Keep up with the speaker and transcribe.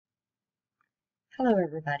Hello,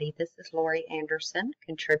 everybody. This is Lori Anderson,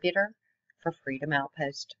 contributor for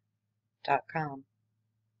FreedomOutpost.com.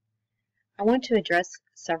 I want to address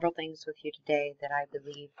several things with you today that I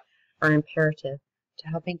believe are imperative to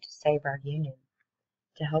helping to save our union,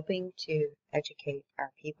 to helping to educate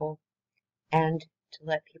our people, and to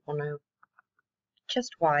let people know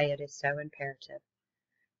just why it is so imperative.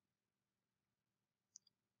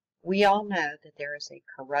 We all know that there is a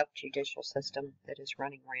corrupt judicial system that is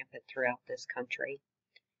running rampant throughout this country.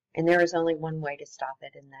 And there is only one way to stop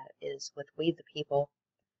it, and that is with we the people,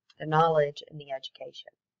 the knowledge, and the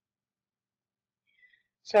education.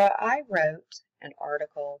 So I wrote an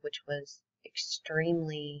article which was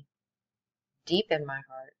extremely deep in my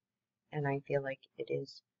heart, and I feel like it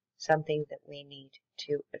is something that we need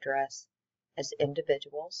to address as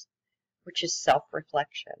individuals, which is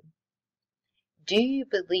self-reflection. Do you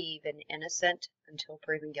believe in innocent until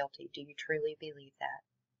proven guilty? Do you truly believe that?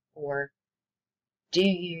 Or do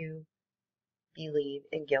you believe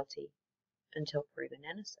in guilty until proven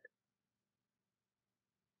innocent?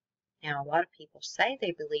 Now, a lot of people say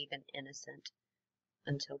they believe in innocent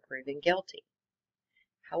until proven guilty.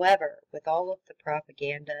 However, with all of the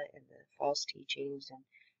propaganda and the false teachings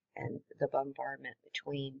and the bombardment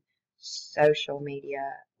between social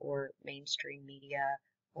media or mainstream media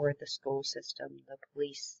or the school system, the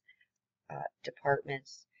police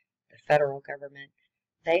departments, the federal government,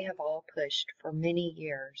 they have all pushed for many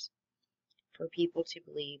years for people to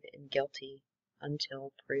believe in guilty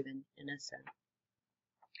until proven innocent.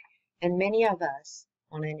 And many of us,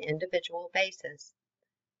 on an individual basis,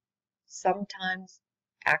 sometimes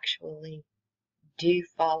actually do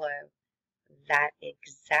follow that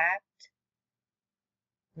exact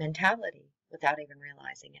mentality without even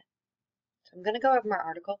realizing it. So I'm going to go over my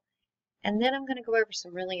article, and then I'm going to go over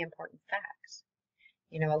some really important facts.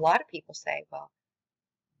 You know, a lot of people say, well,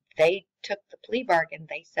 they took the plea bargain,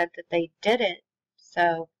 they said that they did it,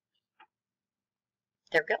 so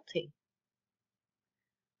they're guilty.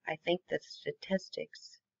 I think the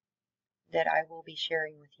statistics that I will be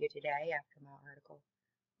sharing with you today after my article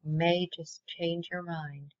may just change your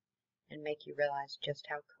mind and make you realize just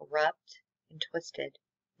how corrupt and twisted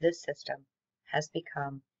this system has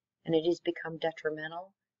become, and it has become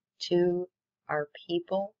detrimental to our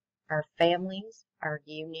people, our families, our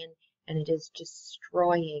union, and it is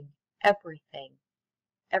destroying everything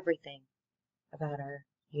about our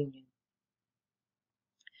union.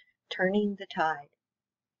 Turning the tide.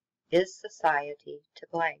 Is society to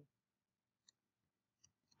blame?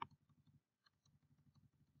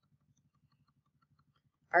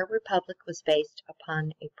 Our republic was based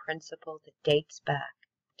upon a principle that dates back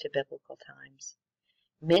to biblical times.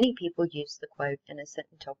 Many people use the quote, innocent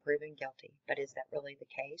until proven guilty, but is that really the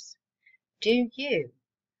case? Do you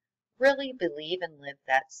really believe and live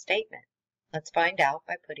that statement? Let's find out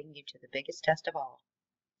by putting you to the biggest test of all,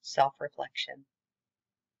 self-reflection.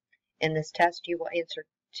 In this test, you will answer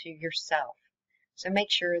to yourself. So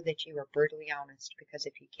make sure that you are brutally honest, because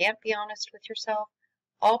if you can't be honest with yourself,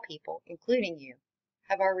 all people, including you,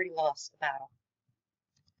 have already lost the battle.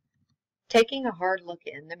 Taking a hard look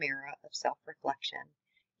in the mirror of self-reflection,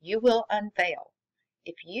 you will unveil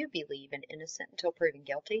if you believe in innocent until proven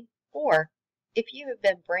guilty, or if you have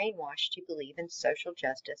been brainwashed to believe in social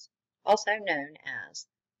justice, also known as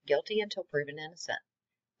guilty until proven innocent,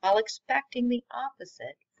 while expecting the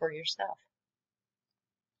opposite for yourself.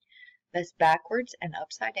 This backwards and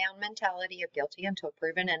upside down mentality of guilty until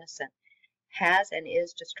proven innocent has and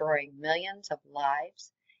is destroying millions of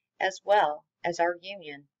lives as well as our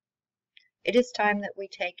union. It is time that we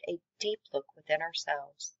take a deep look within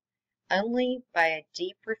ourselves. Only by a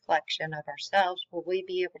deep reflection of ourselves will we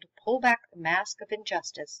be able to pull back the mask of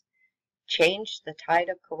injustice, change the tide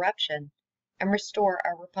of corruption, and restore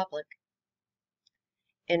our republic.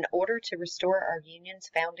 In order to restore our union's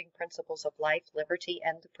founding principles of life, liberty,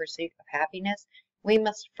 and the pursuit of happiness, we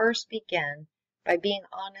must first begin by being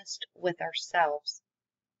honest with ourselves.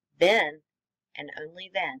 Then, and only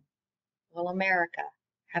then, will America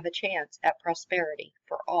have a chance at prosperity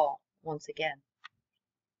for all once again.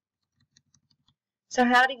 So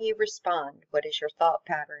how do you respond? What is your thought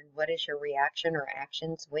pattern? What is your reaction or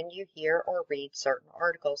actions when you hear or read certain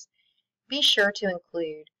articles? Be sure to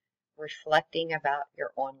include reflecting about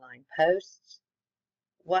your online posts.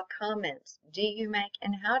 What comments do you make,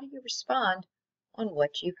 and how do you respond on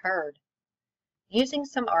what you've heard? Using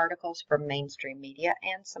some articles from mainstream media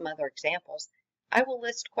and some other examples, I will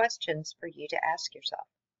list questions for you to ask yourself.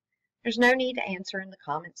 There's no need to answer in the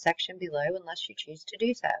comment section below unless you choose to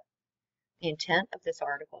do so. The intent of this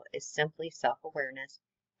article is simply self-awareness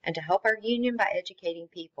and to help our union by educating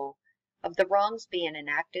people of the wrongs being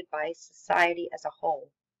enacted by society as a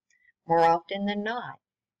whole. More often than not,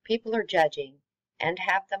 people are judging and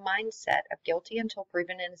have the mindset of guilty until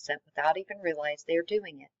proven innocent without even realize they are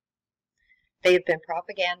doing it. They have been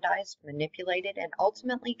propagandized, manipulated, and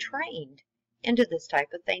ultimately trained into this type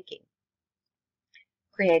of thinking.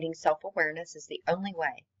 Creating self-awareness is the only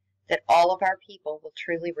way that all of our people will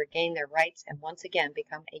truly regain their rights and once again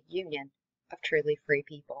become a union of truly free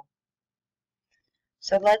people.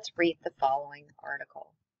 So let's read the following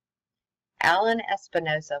article. Alan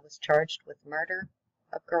Espinosa was charged with murder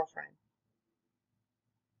of girlfriend.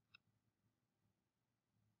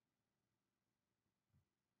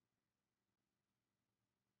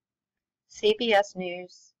 CBS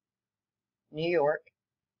News, New York,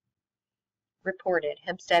 reported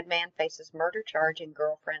Hempstead man faces murder charge in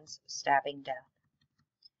girlfriend's stabbing death.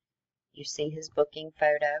 You see his booking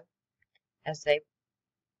photo as they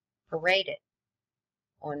parade it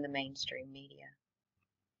on the mainstream media.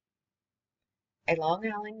 A Long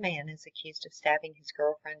Island man is accused of stabbing his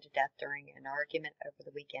girlfriend to death during an argument over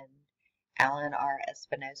the weekend. Alan R.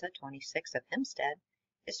 Espinosa, 26, of Hempstead,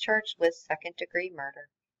 is charged with second-degree murder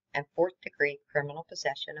and fourth-degree criminal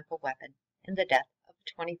possession of a weapon in the death of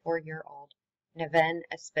a 24-year-old Neven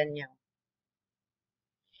Espinal.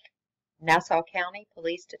 Nassau County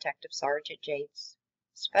Police Detective Sergeant James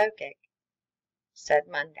Spokek said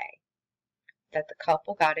Monday that the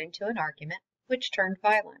couple got into an argument which turned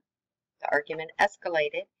violent. The argument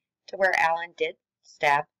escalated to where Alan did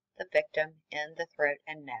stab the victim in the throat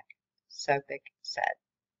and neck, Spokek said.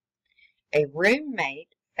 A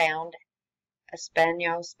roommate found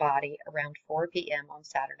Espinal's body around 4 p.m. on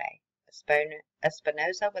Saturday.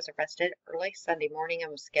 Espinosa was arrested early Sunday morning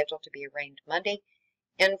and was scheduled to be arraigned Monday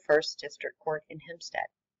in First District Court in Hempstead.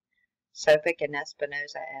 Spokek and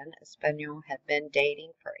Espinosa and Espinal had been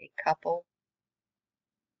dating for a couple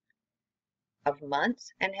of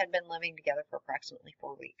months and had been living together for approximately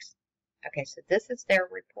 4 weeks. Okay, so this is their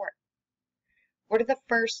report. What are the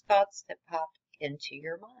first thoughts that pop into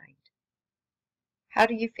your mind? How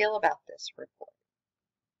do you feel about this report?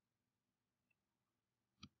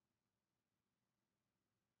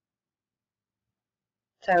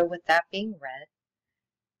 So with that being read,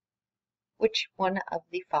 which one of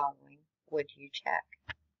the following would you check?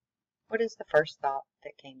 What is the first thought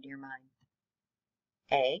that came to your mind?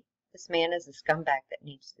 A. This man is a scumbag that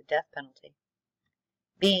needs the death penalty.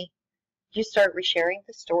 B. You start resharing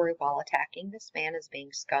the story while attacking this man as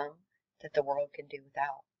being scum that the world can do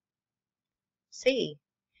without. C.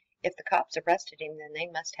 If the cops arrested him, then they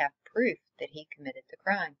must have proof that he committed the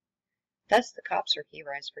crime. Thus, the cops are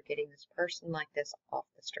heroes for getting this person like this off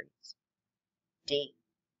the streets. D.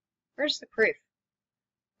 Where's the proof?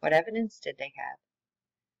 What evidence did they have?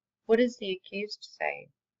 What is the accused saying?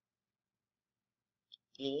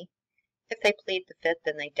 E. If they plead the fifth,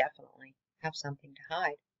 then they definitely have something to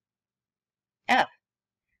hide. F.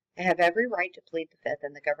 They have every right to plead the fifth,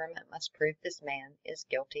 and the government must prove this man is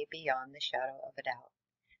guilty beyond the shadow of a doubt.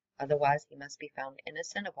 Otherwise, he must be found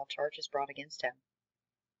innocent of all charges brought against him.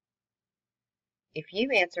 If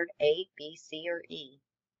you answered A, B, C, or E,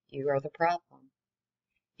 you are the problem.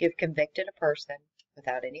 You've convicted a person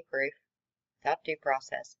without any proof, without due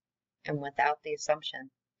process, and without the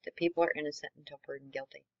assumption that people are innocent until proven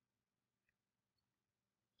guilty.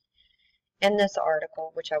 In this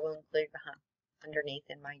article, which I will include underneath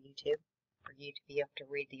in my YouTube for you to be able to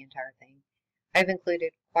read the entire thing, I've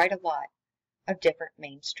included quite a lot of different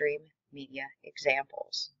mainstream media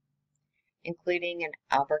examples, including an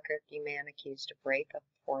Albuquerque man accused of rape of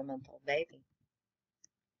a 4-month-old baby,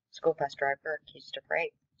 school bus driver accused of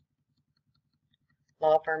rape,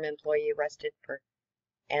 law firm employee arrested for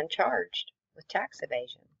and charged with tax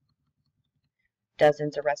evasion,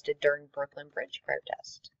 dozens arrested during Brooklyn Bridge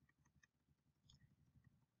protest,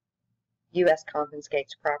 U.S.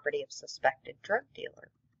 confiscates property of suspected drug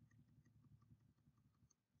dealer.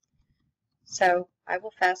 So I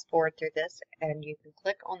will fast forward through this, and you can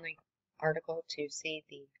click on the article to see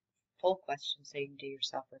the full question so you can do your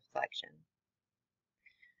self-reflection.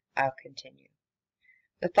 I'll continue.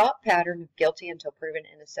 The thought pattern of guilty until proven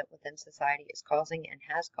innocent within society is causing and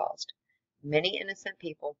has caused many innocent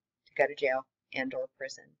people to go to jail and or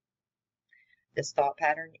prison. This thought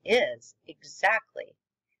pattern is exactly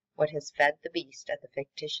what has fed the beast at the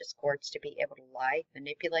fictitious courts to be able to lie,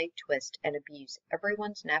 manipulate, twist, and abuse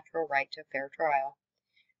everyone's natural right to a fair trial,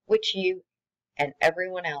 which you and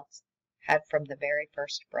everyone else had from the very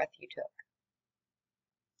first breath you took.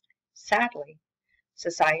 Sadly,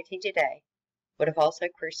 society today would have also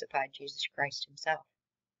crucified Jesus Christ himself.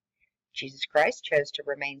 Jesus Christ chose to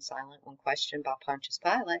remain silent when questioned by Pontius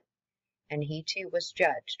Pilate, and he too was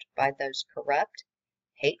judged by those corrupt,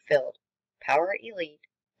 hate-filled, power elite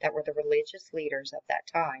that were the religious leaders of that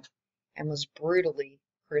time, and was brutally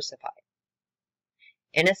crucified.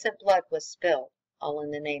 Innocent blood was spilled, all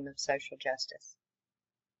in the name of social justice.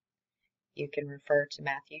 You can refer to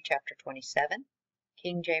Matthew chapter 27,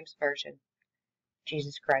 King James Version.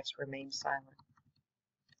 Jesus Christ remained silent.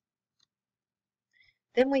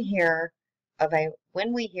 When we hear of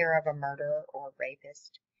a murderer or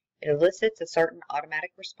rapist, it elicits a certain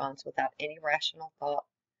automatic response without any rational thought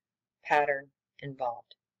pattern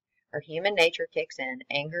involved. Our human nature kicks in,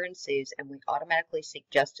 anger ensues, and we automatically seek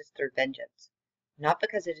justice through vengeance, not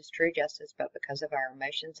because it is true justice, but because of our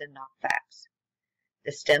emotions and not facts.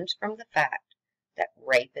 This stems from the fact that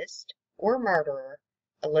rapist or murderer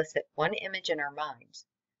elicit one image in our minds,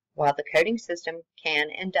 while the coding system can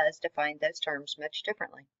and does define those terms much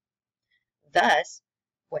differently. Thus,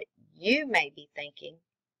 what you may be thinking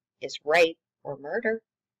is rape or murder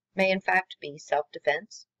may in fact be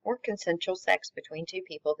self-defense or consensual sex between two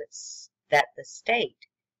people that the state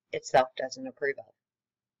itself doesn't approve of.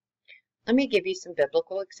 Let me give you some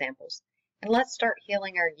biblical examples, and let's start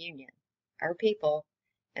healing our union, our people,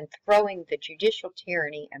 and throwing the judicial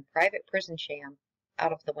tyranny and private prison sham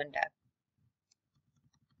out of the window.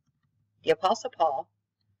 The Apostle Paul,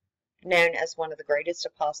 known as one of the greatest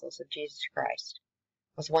apostles of Jesus Christ,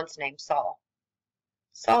 was once named Saul.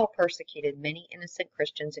 Saul persecuted many innocent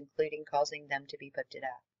Christians, including causing them to be put to death.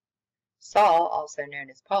 Saul, also known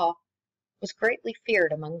as Paul, was greatly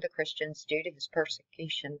feared among the Christians due to his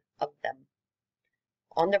persecution of them.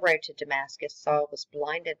 On the road to Damascus, Saul was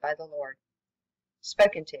blinded by the Lord,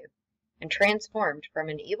 spoken to, and transformed from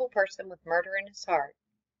an evil person with murder in his heart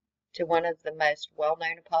to one of the most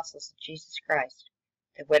well-known apostles of Jesus Christ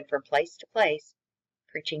that went from place to place,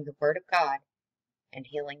 preaching the Word of God and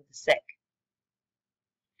healing the sick.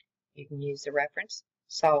 You can use the reference,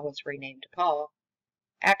 Saul was renamed Paul,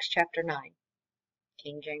 Acts chapter 9,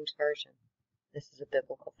 King James Version. This is a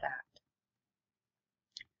biblical fact.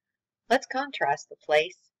 Let's contrast the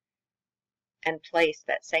place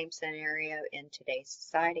that same scenario in today's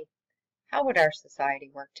society. How would our society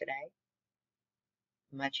work today?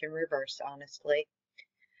 Much in reverse, honestly.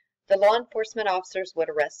 The law enforcement officers would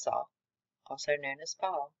arrest Saul, also known as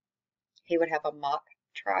Paul. He would have a mock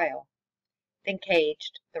trial, then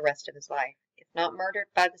caged the rest of his life, if not murdered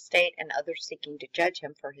by the state and others seeking to judge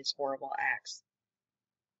him for his horrible acts.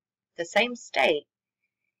 The same state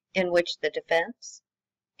in which the defense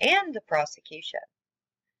and the prosecution,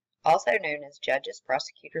 also known as judges,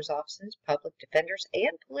 prosecutors' offices, public defenders,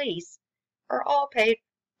 and police, are all paid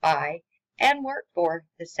by and work for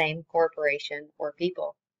the same corporation or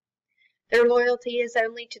people. Their loyalty is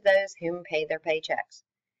only to those whom pay their paychecks,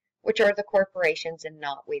 which are the corporations and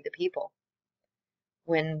not we the people.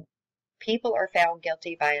 When people are found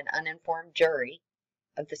guilty by an uninformed jury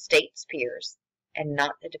of the state's peers and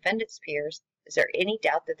not the defendant's peers, is there any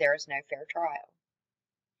doubt that there is no fair trial?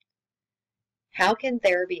 How can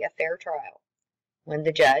there be a fair trial when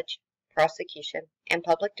the judge, prosecution, and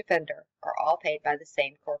public defender are all paid by the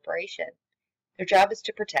same corporation? Their job is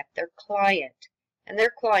to protect their client, and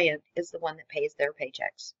their client is the one that pays their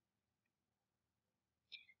paychecks.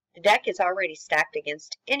 The deck is already stacked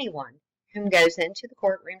against anyone whom goes into the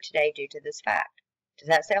courtroom today due to this fact. Does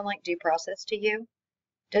that sound like due process to you?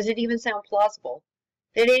 Does it even sound plausible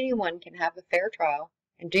that anyone can have a fair trial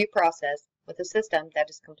and due process with a system that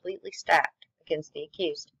is completely stacked against the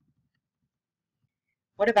accused?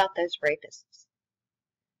 What about those rapists?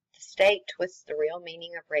 The state twists the real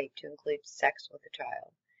meaning of rape to include sex with a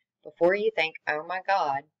child. Before you think, oh my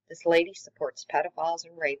God, this lady supports pedophiles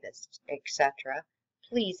and rapists, etc.,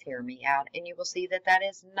 please hear me out and you will see that that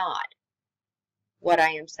is not what I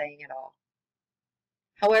am saying at all.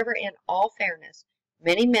 However, in all fairness,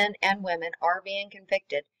 many men and women are being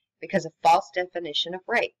convicted because of false definition of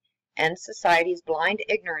rape and society's blind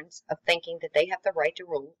ignorance of thinking that they have the right to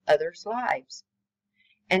rule others' lives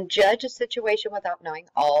and judge a situation without knowing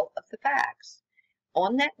all of the facts.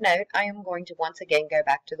 On that note, I am going to once again go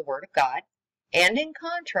back to the Word of God and, in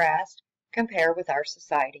contrast, compare with our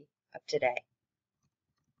society of today.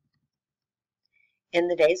 In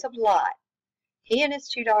the days of Lot, he and his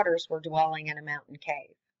 2 daughters were dwelling in a mountain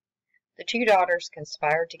cave. The 2 daughters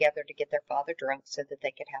conspired together to get their father drunk so that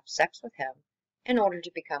they could have sex with him in order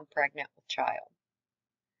to become pregnant with child.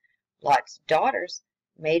 Lot's daughters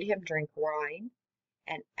made him drink wine,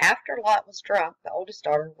 and after Lot was drunk, the oldest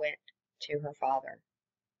daughter went to her father,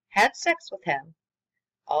 had sex with him,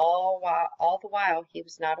 all the while he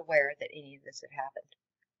was not aware that any of this had happened.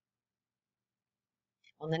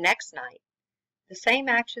 On the next night, the same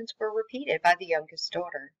actions were repeated by the youngest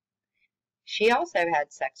daughter. She also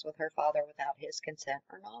had sex with her father without his consent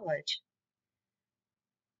or knowledge.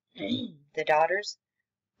 The daughters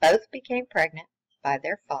both became pregnant by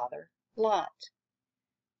their father, Lot.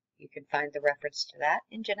 You can find the reference to that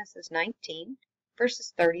in Genesis 19,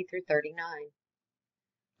 verses 30 through 39.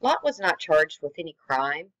 Lot was not charged with any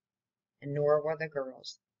crime, and nor were the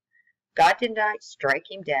girls. God did not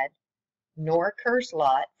strike him dead, nor curse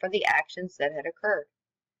Lot for the actions that had occurred.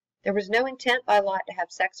 There was no intent by Lot to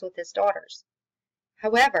have sex with his daughters.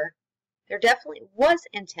 However, there definitely was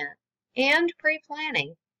intent and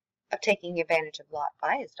pre-planning of taking advantage of Lot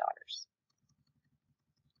by his daughters.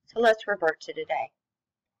 So let's revert to today.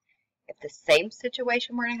 If the same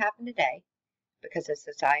situation were to happen today, because of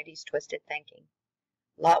society's twisted thinking,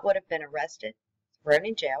 Lot would have been arrested, thrown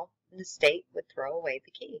in jail, and the state would throw away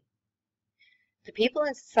the key. The people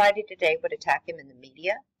in society today would attack him in the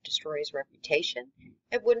media, destroy his reputation,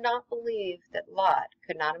 and would not believe that Lot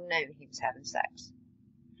could not have known he was having sex.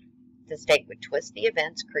 The state would twist the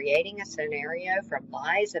events, creating a scenario from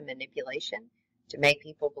lies and manipulation to make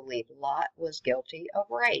people believe Lot was guilty of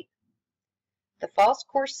rape. The false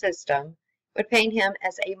court system would paint him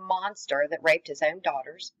as a monster that raped his own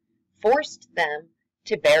daughters, forced them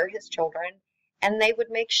to bear his children, and they would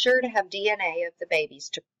make sure to have DNA of the babies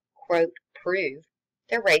to, quote, prove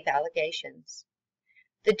their rape allegations.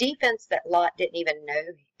 The defense that Lot didn't even know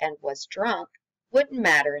and was drunk wouldn't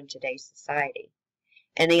matter in today's society.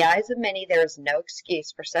 In the eyes of many, there is no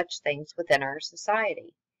excuse for such things within our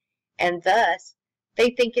society, and thus they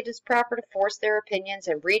think it is proper to force their opinions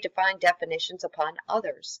and redefine definitions upon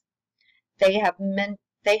others. They have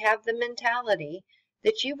the mentality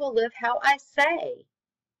that you will live how I say,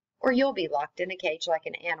 or you'll be locked in a cage like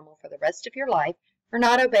an animal for the rest of your life for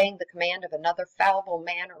not obeying the command of another fallible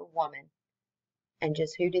man or woman. And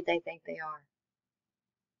just who do they think they are?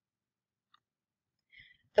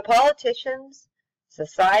 The politicians,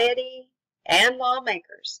 society, and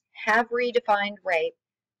lawmakers have redefined rape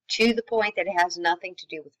to the point that it has nothing to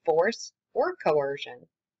do with force or coercion,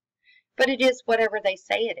 but it is whatever they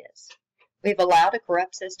say it is. We've allowed a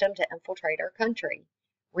corrupt system to infiltrate our country,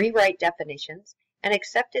 rewrite definitions, and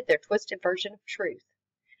accepted their twisted version of truth,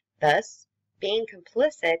 thus being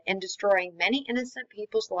complicit in destroying many innocent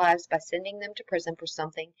people's lives by sending them to prison for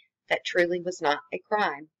something that truly was not a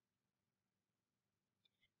crime.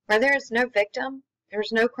 Where there is no victim, there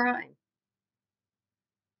is no crime.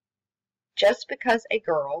 Just because a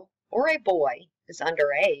girl or a boy is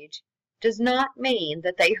underage does not mean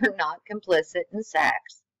that they are not complicit in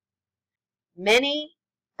sex. Many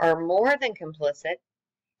are more than complicit,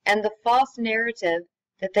 and the false narrative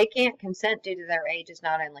that they can't consent due to their age is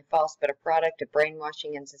not only false, but a product of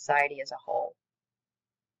brainwashing in society as a whole.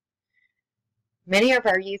 Many of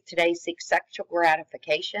our youth today seek sexual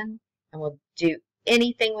gratification and will do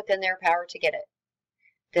anything within their power to get it.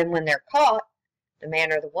 Then when they're caught, the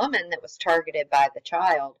man or the woman that was targeted by the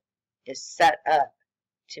child is set up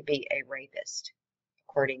to be a rapist,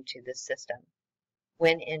 according to this system,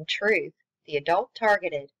 when in truth, the adult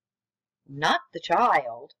targeted, not the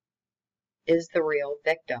child, is the real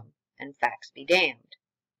victim, and facts be damned.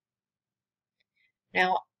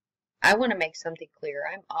 Now, I want to make something clear.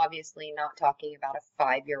 I'm obviously not talking about a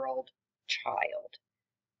 5-year-old child.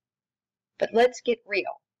 But let's get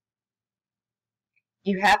real.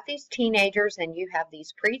 You have these teenagers and you have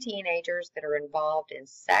these pre-teenagers that are involved in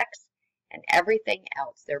sex and everything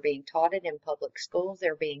else. They're being taught it in public schools.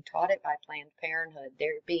 They're being taught it by Planned Parenthood.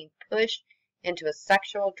 They're being pushed into a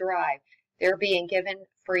sexual drive. They're being given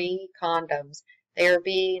free condoms. They're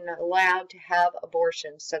being allowed to have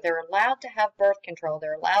abortions. So they're allowed to have birth control.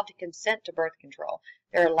 They're allowed to consent to birth control.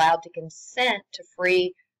 They're allowed to consent to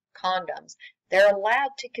free condoms. They're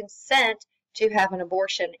allowed to consent to have an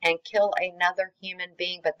abortion and kill another human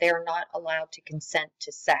being, but they're not allowed to consent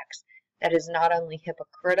to sex. That is not only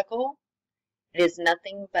hypocritical, it is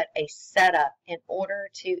nothing but a setup in order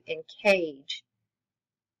to encage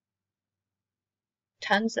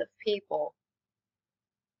tons of people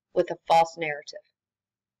with a false narrative.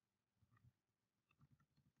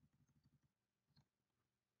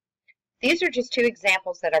 These are just two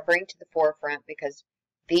examples that I bring to the forefront because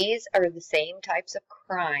these are the same types of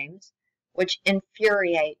crimes which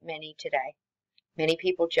infuriate many today. Many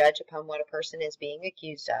people judge upon what a person is being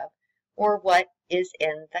accused of or what is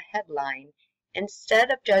in the headline instead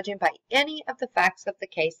of judging by any of the facts of the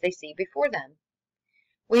case they see before them.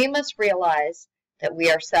 We must realize that we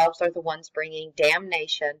ourselves are the ones bringing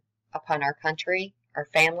damnation upon our country, our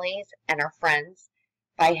families, and our friends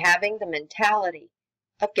by having the mentality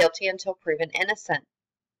of guilty until proven innocent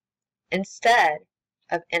instead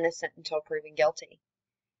of innocent until proven guilty.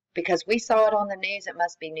 Because we saw it on the news, it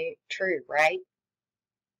must be true, right?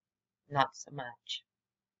 Not so much.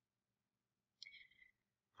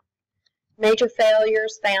 Major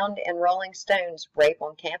failures found in Rolling Stone's Rape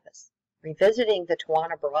on Campus. Revisiting the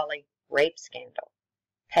Tawana Brawley rape scandal.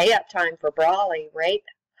 Pay-up time for Brawley rape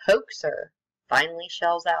hoaxer finally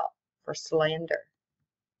shells out for slander.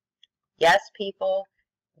 Yes, people,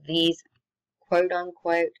 these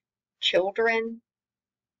quote-unquote children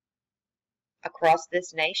across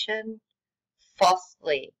this nation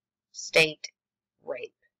falsely state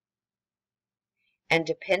rape. And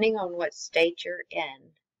depending on what state you're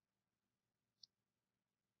in,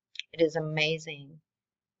 it is amazing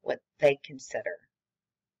what they consider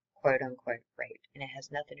quote-unquote rape. And it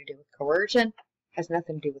has nothing to do with coercion, has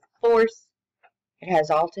nothing to do with force, it has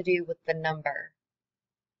all to do with the number.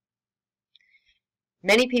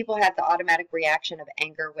 Many people have the automatic reaction of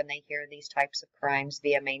anger when they hear these types of crimes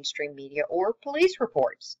via mainstream media or police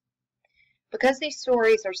reports. Because these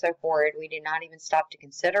stories are so horrid, we do not even stop to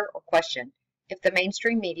consider or question if the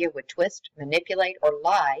mainstream media would twist, manipulate, or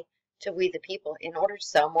lie to we the people in order to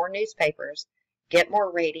sell more newspapers, get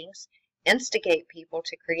more ratings, instigate people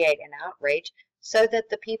to create an outrage so that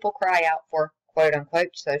the people cry out for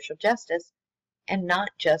quote-unquote social justice and not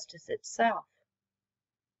justice itself.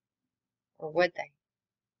 Or would they?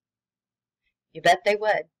 You bet they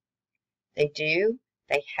would. They do.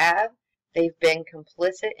 They have. They've been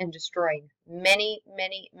complicit in destroying many,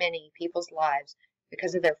 many, many people's lives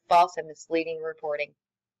because of their false and misleading reporting.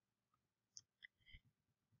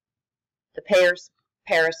 The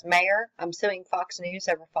Paris mayor, I'm suing Fox News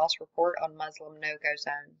over false report on Muslim no-go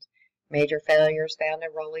zones. Major failures found in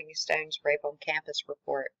Rolling Stone's Rape on Campus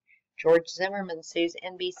report. George Zimmerman sues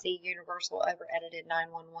NBC Universal over edited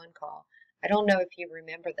 911 call. I don't know if you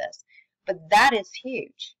remember this, but that is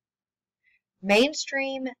huge.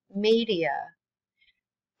 Mainstream media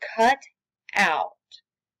cut out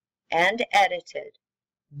and edited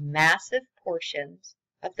massive portions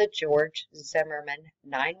of the George Zimmerman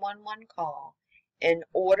 911 call in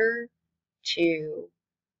order to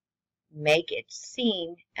make it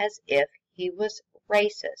seem as if he was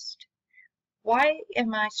racist. Why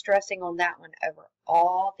am I stressing on that one over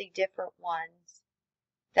all the different ones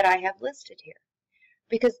that I have listed here?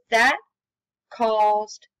 Because that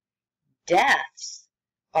caused deaths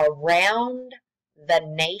around the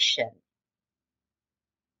nation.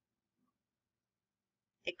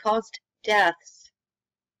 It caused deaths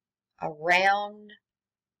around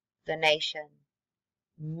the nation.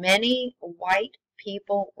 Many white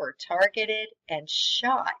people were targeted and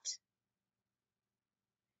shot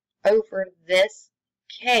over this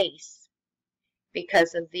case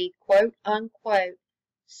because of the quote-unquote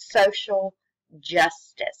social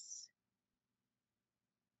justice.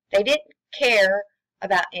 They didn't care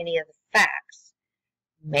about any of the facts.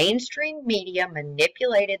 Mainstream media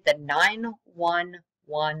manipulated the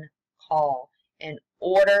 911 call in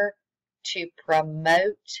order to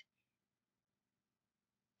promote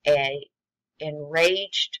an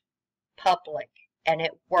enraged public, and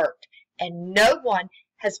it worked. And no one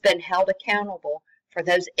has been held accountable for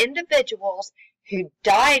those individuals who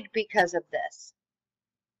died because of this.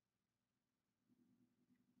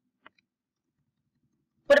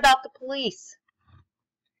 What about the police?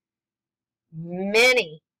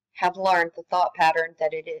 Many have learned the thought pattern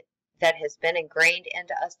that has been ingrained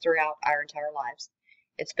into us throughout our entire lives.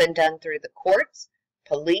 It's been done through the courts,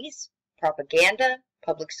 police, propaganda,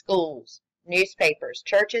 public schools, newspapers,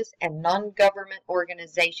 churches, and non-government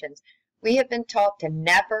organizations. We have been taught to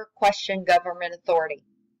never question government authority.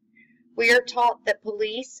 We are taught that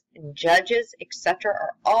police and judges, etc.,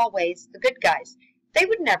 are always the good guys. They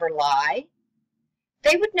would never lie.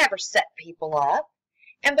 They would never set people up.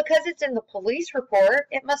 And because it's in the police report,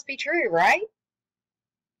 it must be true, right?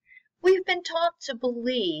 We've been taught to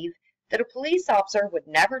believe that a police officer would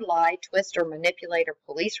never lie, twist, or manipulate a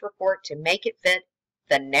police report to make it fit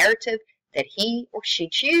the narrative that he or she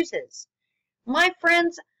chooses. My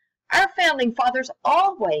friends, our founding fathers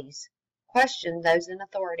always questioned those in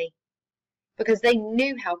authority because they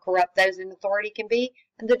knew how corrupt those in authority can be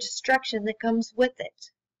and the destruction that comes with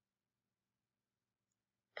it.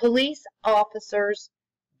 Police officers,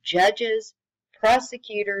 judges,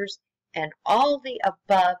 prosecutors, and all the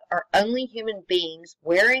above are only human beings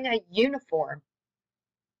wearing a uniform.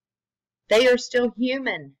 They are still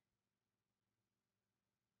human.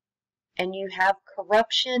 And you have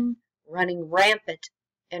corruption running rampant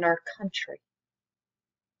in our country.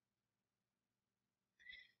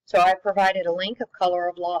 So I provided a link of color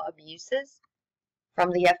of law abuses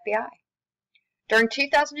from the FBI. During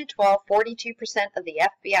 2012, 42% of the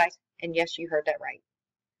FBI, and yes, you heard that right,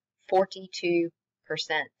 42%,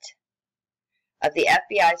 of the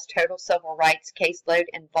FBI's total civil rights caseload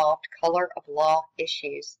involved color of law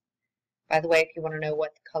issues. By the way, if you want to know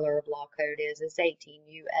what the color of law code is, it's 18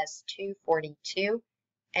 U.S. 242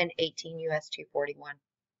 and 18 U.S. 241.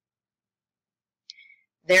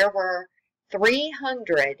 There were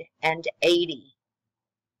 380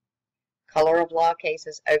 color of law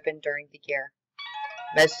cases opened during the year.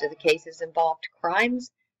 Most of the cases involved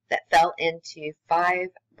crimes that fell into 5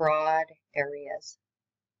 broad areas: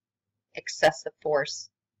 excessive force,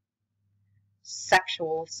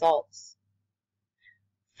 sexual assaults,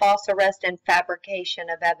 false arrest and fabrication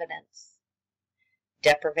of evidence,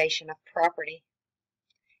 deprivation of property,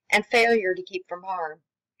 and failure to keep from harm.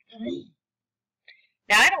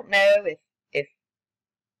 Now, I don't know if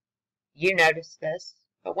you notice this,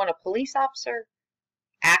 but when a police officer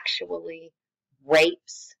actually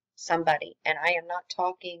rapes somebody, and I am not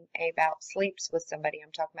talking about sleeps with somebody,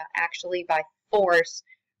 I'm talking about actually by force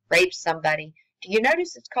rapes somebody, do you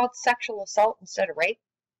notice it's called sexual assault instead of rape?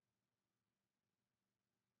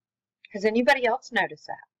 Has anybody else noticed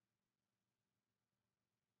that?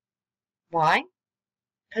 Why?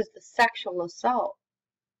 Because the sexual assault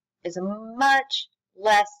is a much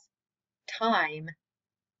less time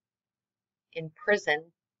in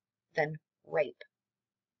prison than rape.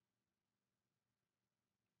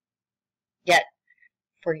 Yet,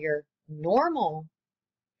 for your normal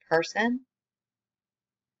person,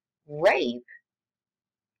 rape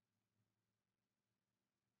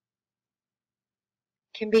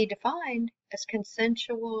can be defined as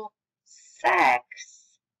consensual sex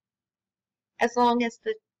as long as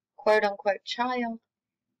the quote-unquote child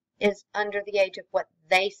is under the age of what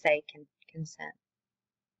they say can consent.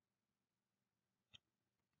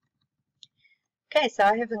 Okay, so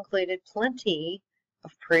I have included plenty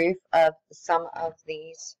of proof of some of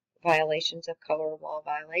these violations of color of law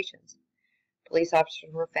violations. Police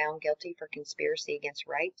officers were found guilty for conspiracy against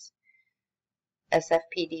rights.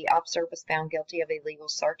 SFPD officer was found guilty of illegal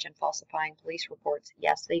search and falsifying police reports.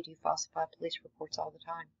 Yes, they do falsify police reports all the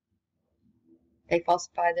time. They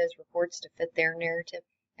falsify those reports to fit their narrative,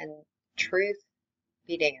 and truth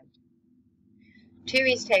be damned. 2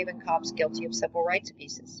 East Haven cops guilty of civil rights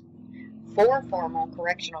abuses. 4 former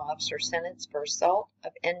correctional officers sentenced for assault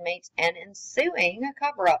of inmates and ensuing a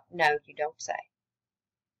cover-up. No, you don't say.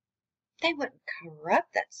 They wouldn't cover up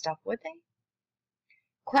that stuff, would they?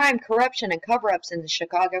 Crime, corruption, and cover-ups in the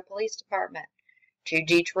Chicago Police Department. 2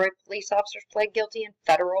 Detroit police officers pled guilty in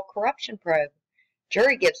federal corruption probe.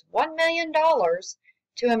 Jury gives $1 million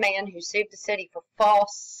to a man who sued the city for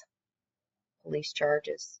false police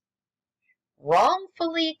charges.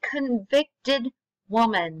 Wrongfully convicted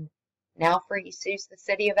woman now free sues the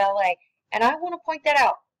city of LA. And I want to point that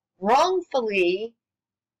out. Wrongfully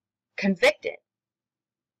convicted.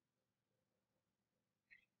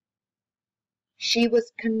 She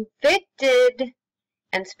was convicted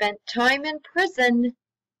and spent time in prison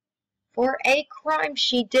for a crime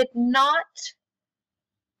she did not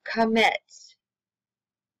commit.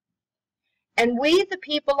 And we, the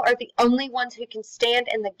people, are the only ones who can stand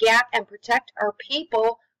in the gap and protect our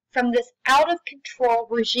people from this out-of-control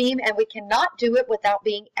regime, and we cannot do it without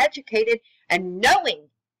being educated and knowing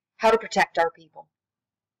how to protect our people.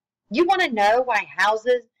 You want to know why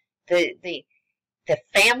houses, the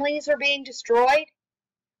families are being destroyed?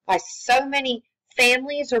 Why so many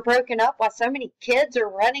families are broken up? Why so many kids are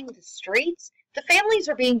running the streets? The families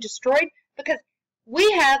are being destroyed because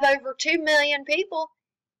we have over 2 million people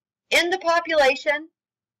in the population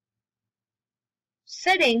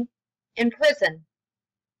sitting in prison.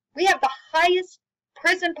 We have the highest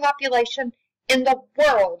prison population in the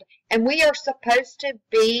world, and we are supposed to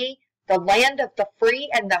be the land of the free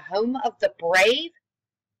and the home of the brave.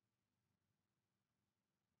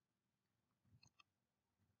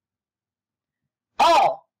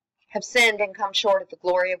 All have sinned and come short of the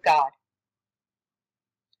glory of God.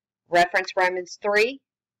 Reference Romans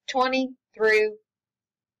 3:20 through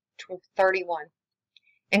 31.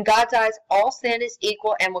 In God's eyes, all sin is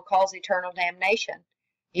equal and will cause eternal damnation.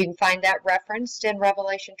 You can find that referenced in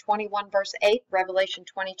Revelation 21, verse 8, Revelation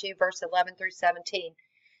 22, verse 11 through 17.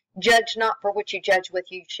 Judge not, for what you judge with,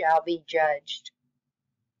 you shall be judged.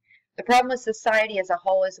 The problem with society as a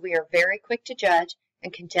whole is we are very quick to judge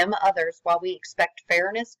and condemn others while we expect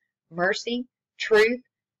fairness, mercy, truth,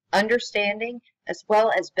 understanding, as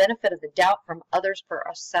well as benefit of the doubt from others for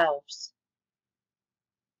ourselves.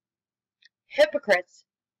 Hypocrites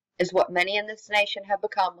is what many in this nation have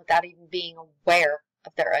become without even being aware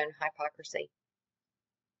of their own hypocrisy.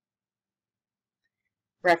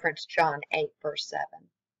 Reference John 8, verse 7.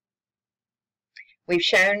 We've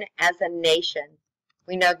shown as a nation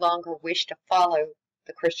we no longer wish to follow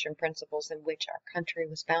the Christian principles in which our country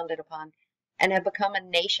was founded upon, and have become a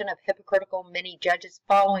nation of hypocritical many judges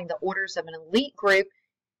following the orders of an elite group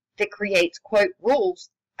that creates, quote, rules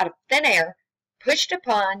out of thin air, pushed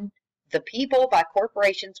upon the people by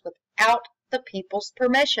corporations without the people's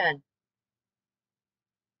permission.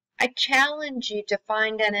 I challenge you to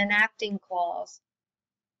find an enacting clause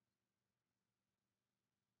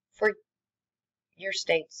for your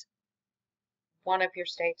state's, one of your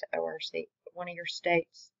state's ORC, one of your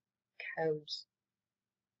state's codes.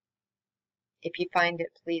 If you find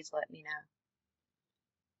it, please let me know.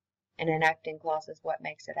 An enacting clause is what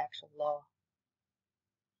makes it actual law.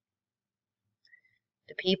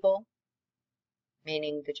 The people,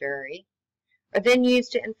 meaning the jury, are then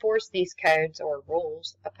used to enforce these codes or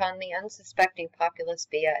rules upon the unsuspecting populace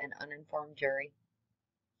via an uninformed jury.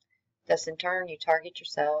 Thus, in turn, you target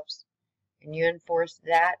yourselves and you enforce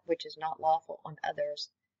that which is not lawful on others,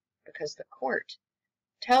 because the court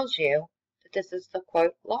tells you that this is the,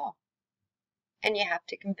 quote, law, and you have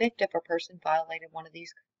to convict if a person violated one of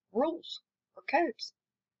these rules or codes.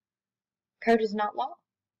 Code is not law.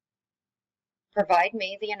 Provide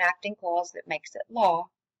me the enacting clause that makes it law,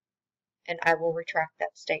 and I will retract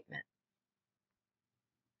that statement.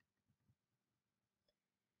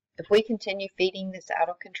 If we continue feeding this out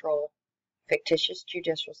of control, fictitious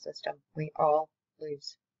judicial system, we all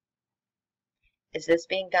lose. Is this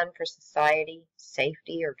being done for society,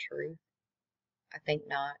 safety, or truth? I think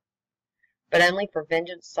not, but only for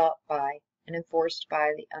vengeance sought by and enforced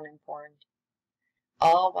by the uninformed.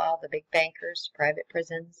 All while the big bankers, private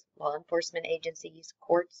prisons, law enforcement agencies,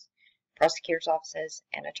 courts, prosecutors' offices,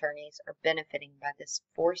 and attorneys are benefiting by this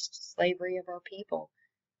forced slavery of our people,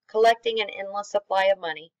 collecting an endless supply of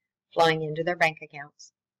money flowing into their bank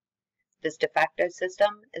accounts. This de facto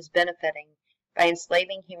system is benefiting by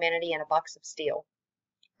enslaving humanity in a box of steel.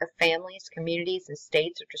 Our families, communities, and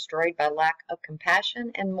states are destroyed by lack of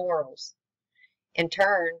compassion and morals. In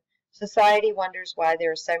turn, society wonders why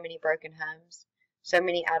there are so many broken homes, so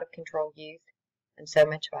many out-of-control youth, and so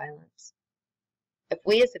much violence. If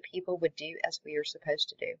we as a people would do as we are supposed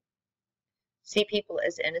to do, see people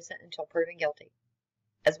as innocent until proven guilty,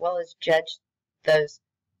 as well as judge those,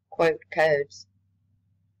 quote, codes,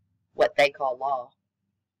 what they call law,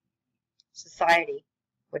 society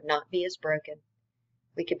would not be as broken.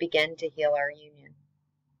 We could begin to heal our union.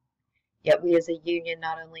 Yet we as a union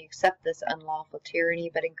not only accept this unlawful tyranny,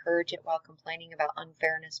 but encourage it while complaining about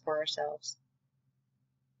unfairness for ourselves.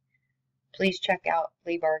 Please check out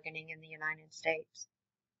plea bargaining in the United States.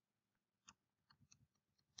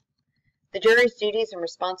 The jury's duties and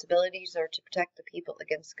responsibilities are to protect the people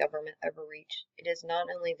against government overreach. It is not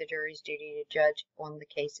only the jury's duty to judge on the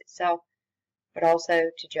case itself, but also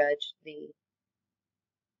to judge the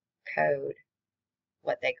code,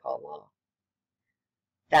 what they call law,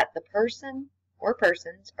 that the person or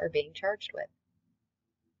persons are being charged with.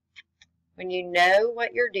 When you know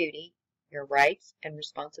what your duty, your rights, and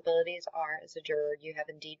responsibilities are as a juror, you have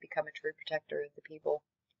indeed become a true protector of the people.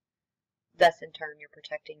 Thus, in turn, you're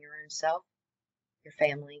protecting your own self, your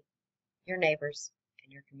family, your neighbors,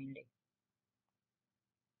 and your community.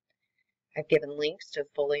 I've given links to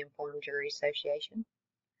Fully Informed Jury Association,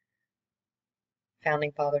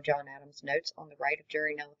 Founding Father John Adams' notes on the right of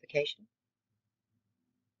jury nullification,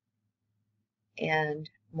 and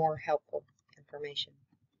more helpful information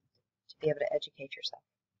to be able to educate yourself.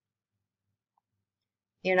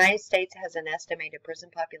 The United States has an estimated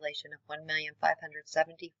prison population of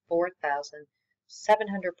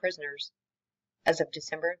 1,574,700 prisoners as of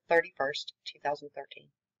December 31st,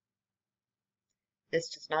 2013. This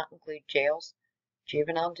does not include jails,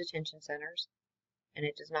 juvenile detention centers, and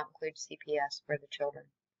it does not include CPS, where the children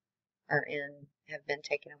have been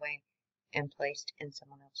taken away and placed in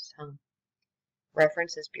someone else's home.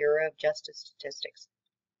 Reference is Bureau of Justice Statistics.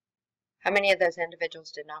 How many of those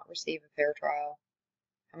individuals did not receive a fair trial?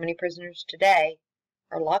 How many prisoners today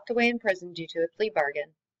are locked away in prison due to a plea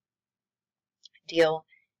bargain deal,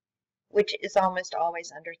 which is almost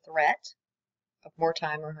always under threat of more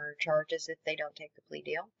time or harder charges if they don't take the plea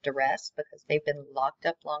deal, duress because they've been locked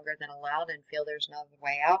up longer than allowed and feel there's no other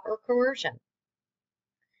way out, or coercion.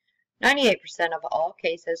 98% of all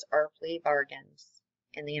cases are plea bargains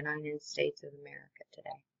in the United States of America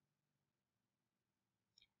today.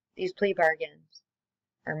 These plea bargains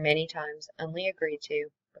are many times only agreed to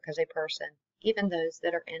because a person, even those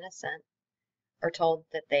that are innocent, are told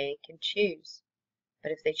that they can choose.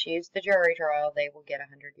 But if they choose the jury trial, they will get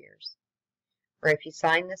 100 years. Or if you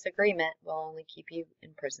sign this agreement, we'll only keep you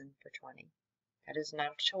in prison for 20. That is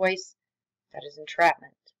not a choice, that is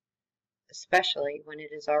entrapment, especially when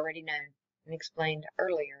it is already known and explained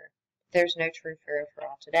earlier There's no true fear for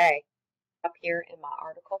all today. Up here in my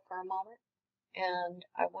article for a moment, and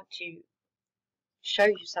I want to show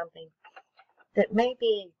you something that may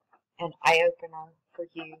be an eye-opener for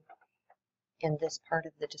you in this part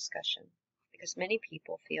of the discussion, because many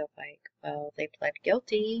people feel like, well, they pled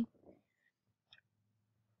guilty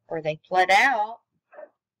or they pled out.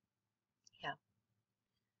 Yeah.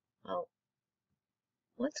 Well,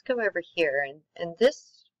 let's go over here, and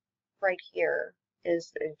this right here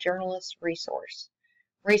is a journalist resource.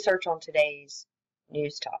 Research on today's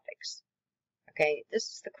news topics. Okay, this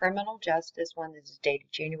is the criminal justice one. This is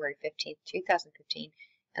dated January 15th, 2015,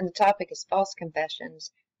 and the topic is false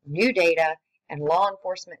confessions, new data, and law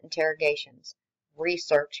enforcement interrogations,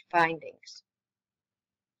 research findings.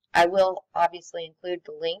 I will obviously include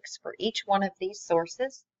the links for each one of these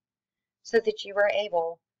sources so that you are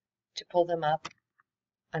able to pull them up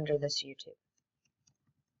under this YouTube.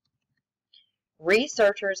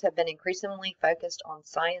 Researchers have been increasingly focused on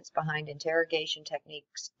science behind interrogation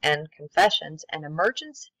techniques and confessions and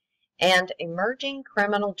emerging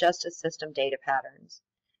criminal justice system data patterns,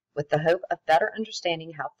 with the hope of better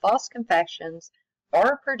understanding how false confessions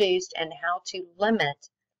are produced and how to limit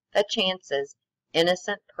the chances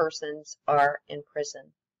innocent persons are in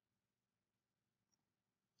prison.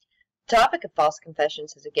 The topic of false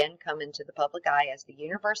confessions has again come into the public eye as the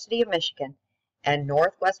University of Michigan and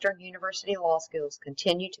Northwestern University Law Schools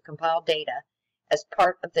continue to compile data as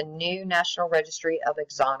part of the new National Registry of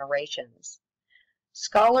Exonerations.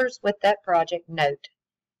 Scholars with that project note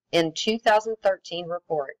in 2013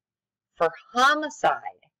 report, for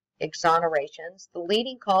homicide exonerations, the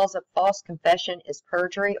leading cause of false confession is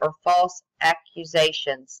perjury or false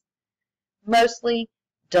accusations, mostly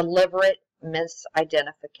deliberate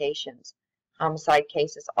misidentifications. Homicide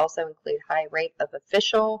cases also include high rate of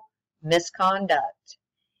official misconduct,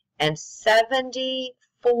 and 74%.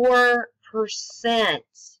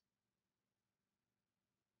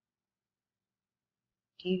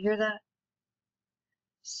 Do you hear that?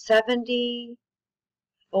 74%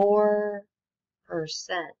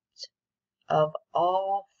 of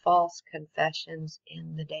all false confessions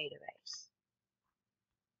in the database.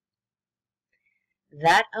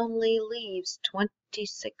 That only leaves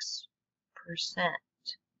 26%.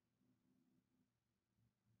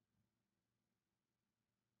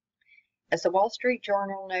 As the Wall Street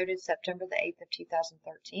Journal noted September the 8th of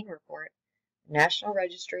 2013 report, the National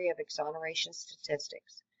Registry of Exoneration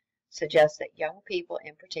Statistics suggests that young people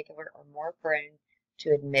in particular are more prone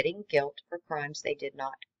to admitting guilt for crimes they did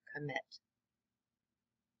not commit.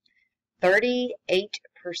 38%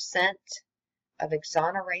 of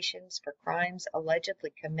exonerations for crimes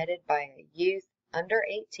allegedly committed by a youth under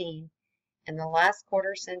 18 in the last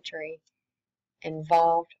quarter century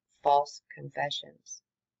involved false confessions.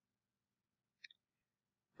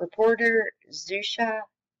 Reporter Zusha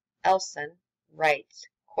Elson writes,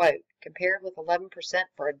 quote, compared with 11%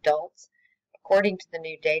 for adults, according to the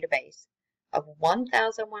new database, of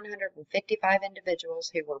 1,155 individuals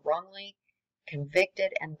who were wrongly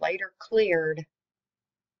convicted and later cleared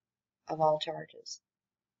of all charges,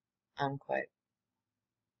 unquote.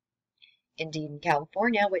 Indeed, in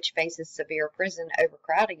California, which faces severe prison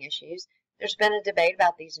overcrowding issues, there's been a debate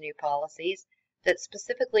about these new policies that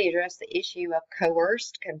specifically address the issue of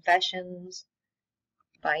coerced confessions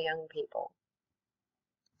by young people.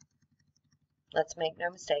 Let's make no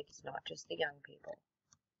mistake, it's not just the young people.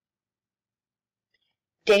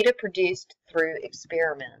 Data produced through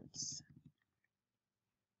experiments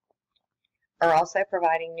are also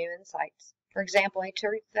providing new insights. For example, a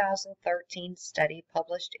 2013 study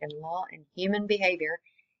published in Law and Human Behavior,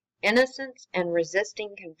 Innocence and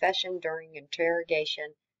Resisting Confession During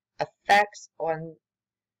Interrogation, Effects on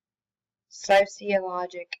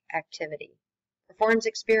Sociologic Activity, performs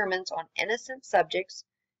experiments on innocent subjects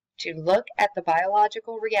to look at the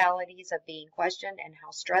biological realities of being questioned and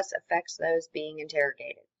how stress affects those being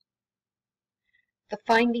interrogated. The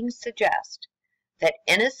findings suggest that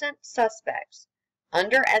innocent suspects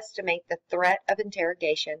underestimate the threat of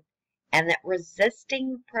interrogation and that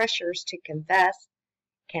resisting pressures to confess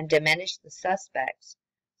can diminish the suspect's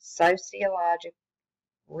sociological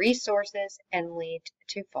resources and lead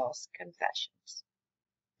to false confessions.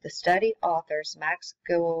 The study authors Max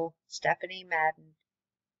Gould, Stephanie Madden,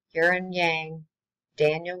 Yuran Yang,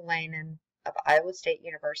 Daniel Lannon of Iowa State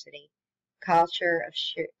University, Kyle Scher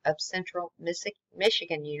of Central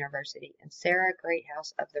Michigan University, and Sarah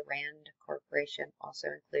Greathouse of the RAND Corporation also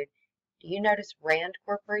include. Do you notice RAND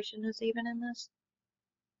Corporation is even in this?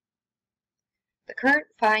 The current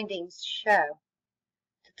findings show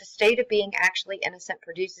that the state of being actually innocent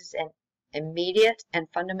produces an immediate and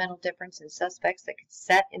fundamental difference in suspects that could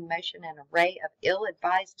set in motion an array of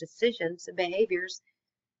ill-advised decisions and behaviors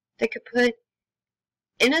that could put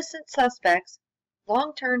innocent suspects'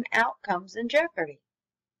 long-term outcomes in jeopardy.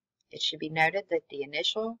 It should be noted that the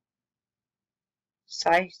initial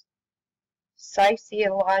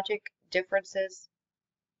sociologic differences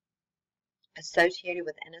associated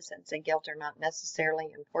with innocence and guilt are not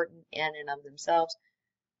necessarily important in and of themselves,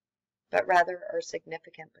 but rather are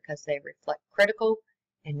significant because they reflect critical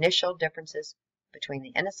initial differences between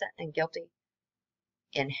the innocent and guilty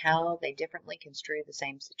in how they differently construe the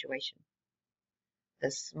same situation.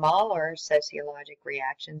 The smaller sociologic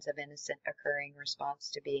reactions of innocent occurring in response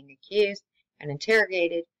to being accused and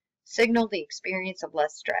interrogated signal the experience of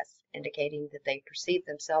less stress, indicating that they perceive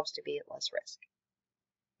themselves to be at less risk,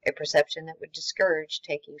 a perception that would discourage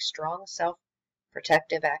taking strong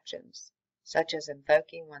self-protective actions, such as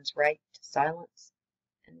invoking one's right to silence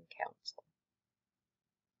and counsel.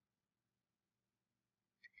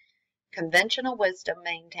 Conventional wisdom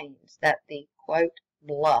maintains that the, quote,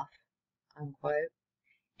 bluff, unquote,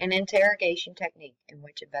 an interrogation technique in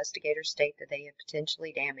which investigators state that they have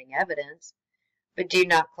potentially damning evidence, but do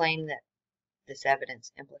not claim that this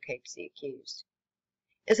evidence implicates the accused,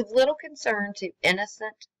 is of little concern to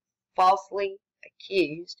innocent, falsely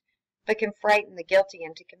accused, but can frighten the guilty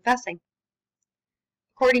into confessing.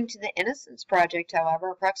 According to the Innocence Project, however,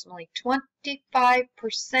 approximately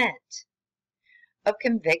 25% of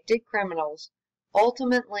convicted criminals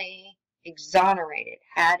ultimately exonerated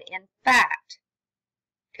had, in fact,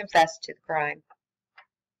 confessed to the crime.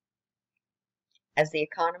 As The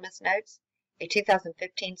Economist notes, a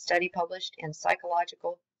 2015 study published in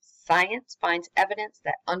Psychological Science finds evidence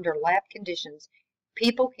that under lab conditions,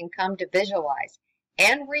 people can come to visualize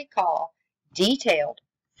and recall detailed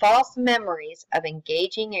false memories of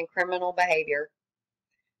engaging in criminal behavior.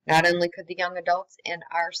 Not only could the young adults in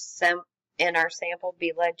our sample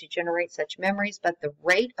be led to generate such memories, but the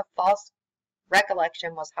rate of false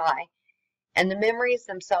recollection was high, and the memories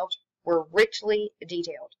themselves were richly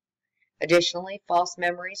detailed. Additionally, false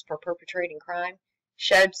memories for perpetrating crime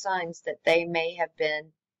showed signs that they may have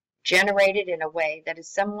been generated in a way that is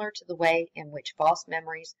similar to the way in which false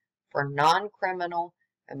memories for non-criminal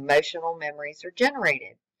emotional memories are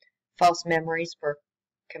generated. False memories for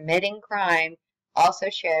committing crime also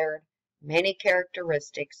shared many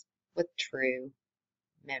characteristics with true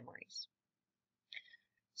memories.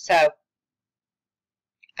 So,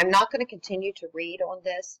 I'm not going to continue to read on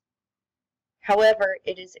this. However,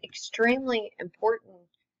 it is extremely important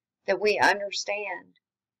that we understand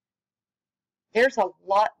there's a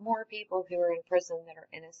lot more people who are in prison that are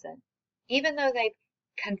innocent. Even though they've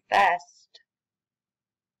confessed,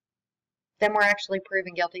 then were actually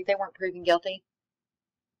proven guilty. They weren't proven guilty.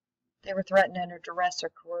 They were threatened under duress or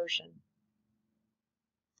coercion.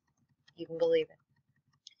 You can believe it.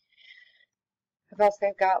 Because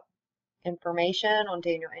they've got information on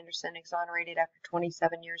Daniel Anderson exonerated after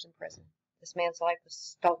 27 years in prison. This man's life was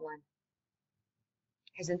stolen.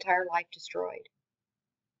 His entire life destroyed.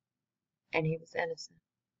 And he was innocent.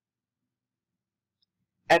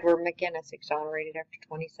 Edward McGinnis exonerated after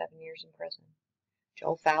 27 years in prison.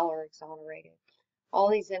 Joel Fowler exonerated. All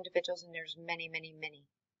these individuals, and there's many, many, many,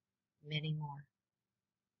 many more.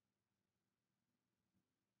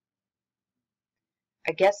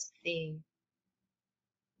 I guess the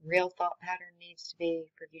real thought pattern needs to be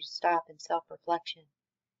for you to stop in self-reflection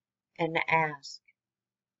and ask,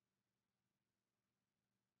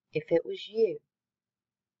 if it was you,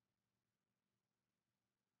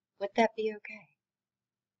 would that be okay?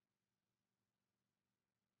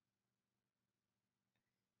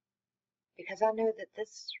 Because I know that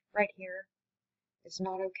this right here is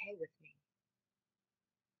not okay with me.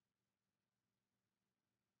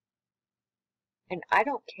 And I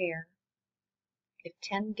don't care if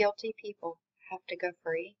 10 guilty people have to go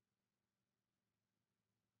free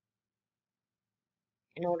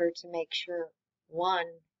in order to make sure one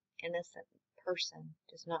innocent person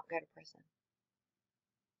does not go to prison.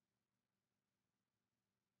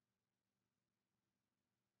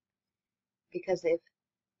 Because if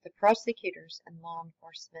the prosecutors and law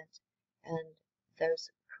enforcement and those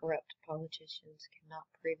corrupt politicians cannot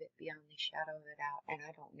prove it beyond the shadow of a doubt, and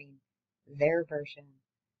I don't mean their version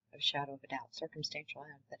of shadow of a doubt, circumstantial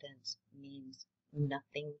evidence means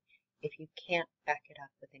nothing if you can't back it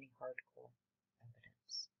up with any hardcore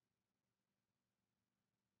evidence.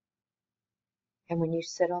 And when you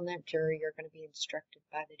sit on that jury, you're going to be instructed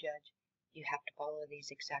by the judge. You have to follow these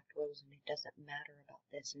exact rules, and it doesn't matter about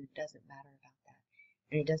this, and it doesn't matter about that.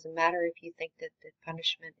 And it doesn't matter if you think that the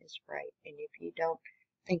punishment is right, and if you don't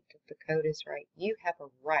think that the code is right. You have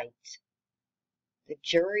a right The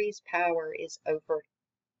jury's power is over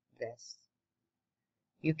this.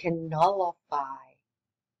 You can nullify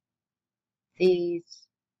these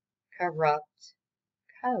corrupt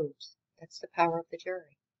codes. That's the power of the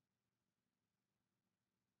jury.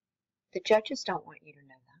 The judges don't want you to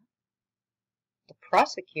know that. The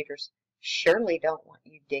prosecutors surely don't want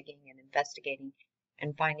you digging and investigating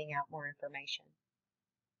and finding out more information.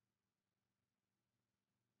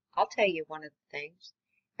 I'll tell you one of the things.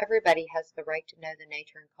 Everybody has the right to know the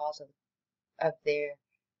nature and cause of their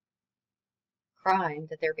crime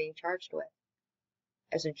that they're being charged with.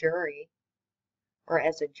 As a jury or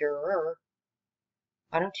as a juror,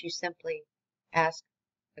 why don't you simply ask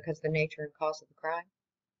because the nature and cause of the crime?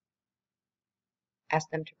 Ask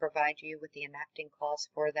them to provide you with the enacting clause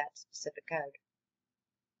for that specific code.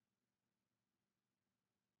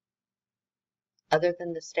 Other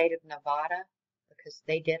than the state of Nevada, because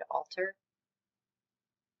they did alter,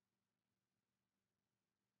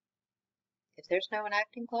 if there's no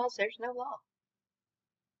enacting clause, there's no law.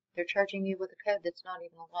 They're charging you with a code that's not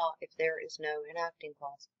even a law if there is no enacting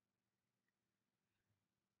clause.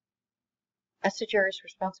 That's the jury's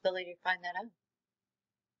responsibility to find that out.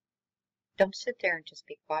 Don't sit there and just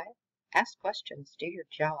be quiet. Ask questions. Do your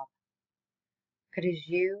job. It is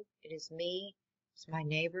you, it is me, it's my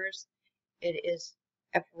neighbors, it is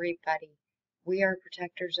everybody. We are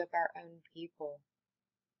protectors of our own people.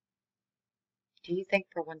 Do you think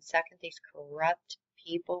for 1 second these corrupt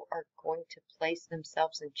people are going to place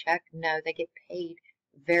themselves in check? No, they get paid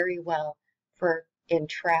very well for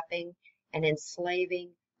entrapping and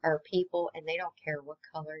enslaving our people, and they don't care what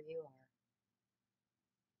color you are.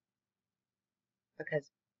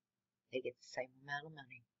 Because they get the same amount of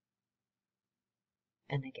money.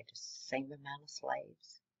 And they get the same amount of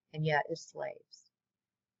slaves. And yet it's slaves.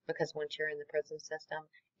 Because once you're in the prison system,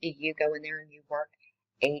 you go in there and you work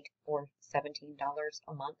 $8 or $17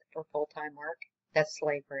 a month for full-time work. That's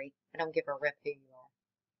slavery. I don't give a rip who you are.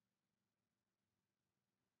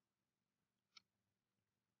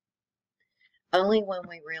 Only when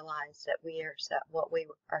we realize that what we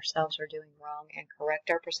ourselves are doing wrong and correct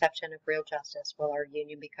our perception of real justice will our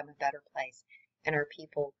union become a better place, and our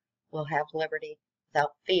people will have liberty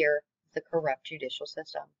without fear of the corrupt judicial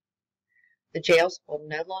system. The jails will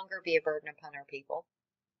no longer be a burden upon our people.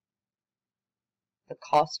 The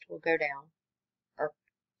cost will go down. Our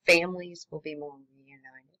families will be more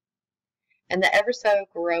reunited. And the ever so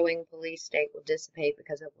growing police state will dissipate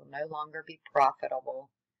because it will no longer be profitable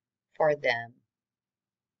for them.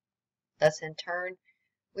 Thus, in turn,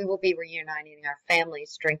 we will be reuniting our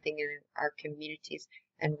families, strengthening our communities,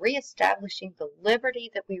 and reestablishing the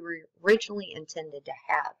liberty that we originally intended to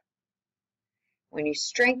have. When you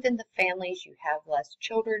strengthen the families, you have less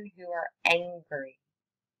children who are angry.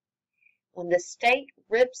 When the state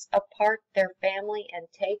rips apart their family and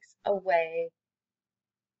takes away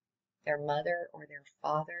their mother or their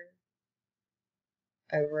father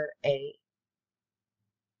over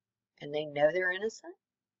and they know they're innocent,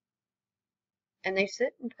 and they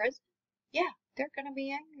sit in prison, yeah, they're going to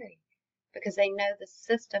be angry because they know the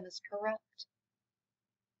system is corrupt.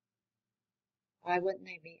 Why wouldn't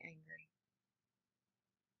they be angry?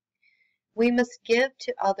 We must give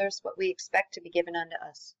to others what we expect to be given unto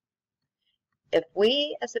us. If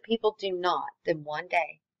we as a people do not, then one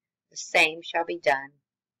day the same shall be done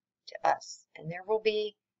to us, and there will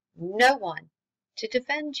be no one to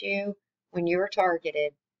defend you when you are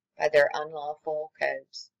targeted by their unlawful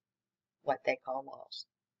codes, what they call laws.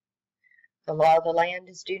 The law of the land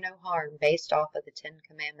is do no harm, based off of the 10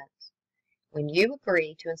 Commandments. When you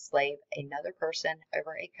agree to enslave another person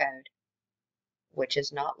over a code, which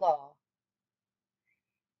is not law,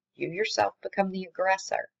 you yourself become the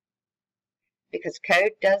aggressor, because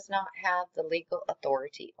code does not have the legal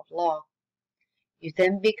authority of law. You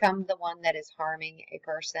then become the one that is harming a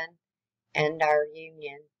person and our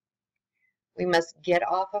union. We must get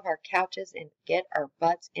off of our couches and get our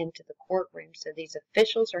butts into the courtroom so these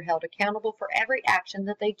officials are held accountable for every action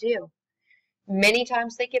that they do. Many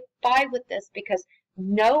times they get by with this because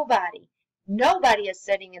nobody is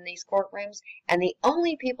sitting in these courtrooms, and the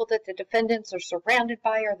only people that the defendants are surrounded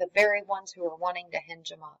by are the very ones who are wanting to hinge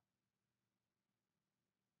them up.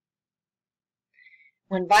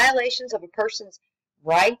 When violations of a person's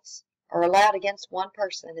rights are allowed against one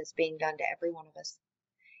person, it's being done to every one of us.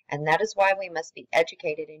 And that is why we must be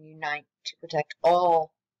educated and unite to protect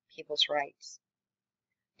all people's rights.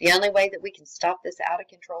 The only way that we can stop this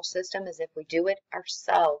out-of-control system is if we do it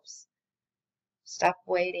ourselves. Stop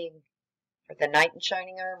waiting for the knight in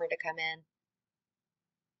shining armor to come in.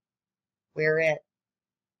 We're it.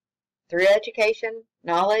 Through education,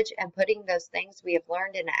 knowledge, and putting those things we have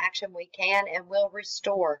learned into action, we can and will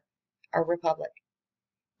restore our republic.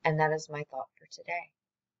 And that is my thought for today.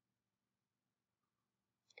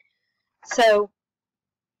 So,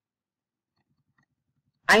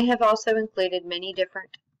 I have also included many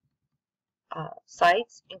different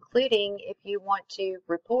sites, including if you want to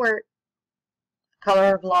report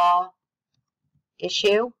color of law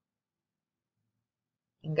issue.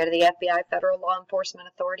 You can go to the FBI, Federal Law Enforcement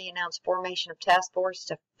Authority, announce formation of task force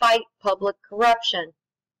to fight public corruption.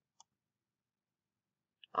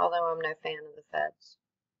 Although I'm no fan of the feds.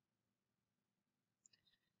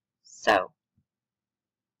 So,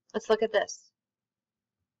 let's look at this.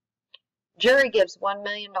 Jury gives $1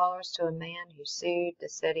 million to a man who sued the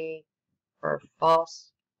city for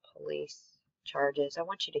false police charges. I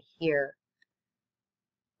want you to hear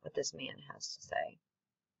what this man has to say.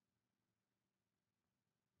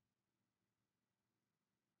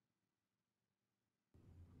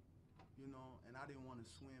 You know, and I didn't want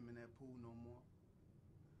to swim in that pool no more.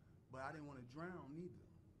 But I didn't want to drown either.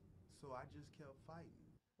 So I just kept fighting.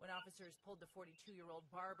 When officers pulled the 42-year-old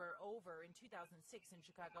barber over in 2006 in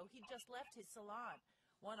Chicago, he'd just left his salon.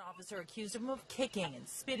 One officer accused him of kicking and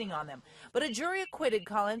spitting on them. But a jury acquitted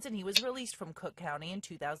Collins, and he was released from Cook County in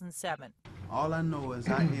 2007. All I know is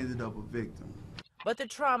I ended up a victim. But the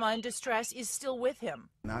trauma and distress is still with him.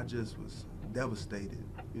 And I just was devastated.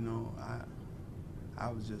 You know, I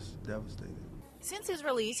was just devastated. Since his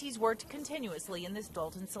release, he's worked continuously in this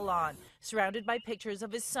Dalton salon, surrounded by pictures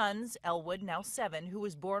of his sons, Elwood, now 7, who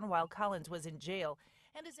was born while Collins was in jail,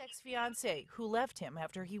 and his ex-fiancée, who left him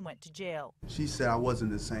after he went to jail. She said I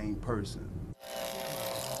wasn't the same person.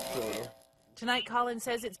 Tonight, Collins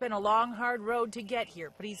says it's been a long, hard road to get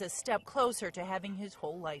here, but he's a step closer to having his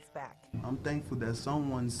whole life back. I'm thankful that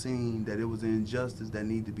someone seen that it was an injustice that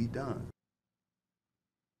needed to be done.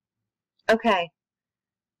 Okay.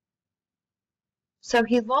 So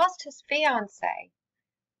he lost his fiancée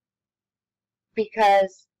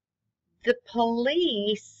because the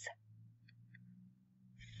police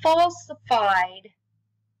falsified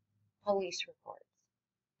police reports,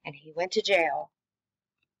 and he went to jail.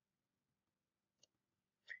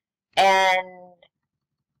 And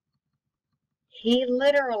he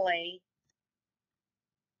literally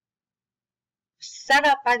set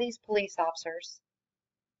up by these police officers,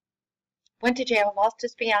 went to jail, lost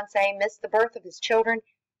his fiancée, missed the birth of his children.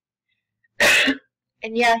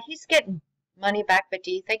 And yeah, he's getting money back, but do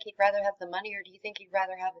you think he'd rather have the money, or do you think he'd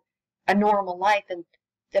rather have a normal life and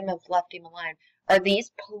them have left him alone? Are these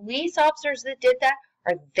police officers that did that,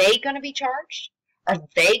 are they going to be charged? Are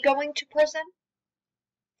they going to prison?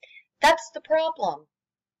 That's the problem.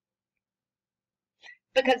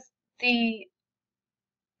 Because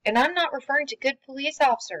and I'm not referring to good police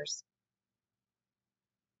officers,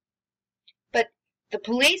 but the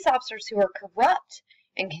police officers who are corrupt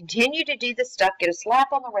and continue to do this stuff get a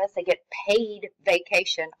slap on the wrist. They get paid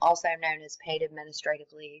vacation, also known as paid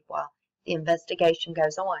administrative leave, while the investigation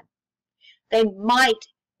goes on. They might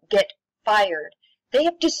get fired. They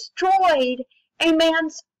have destroyed a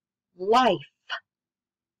man's life.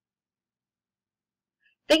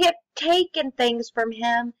 They have taken things from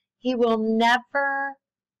him he will never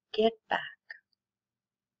get back.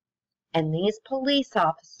 And these police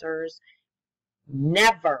officers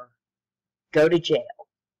never go to jail.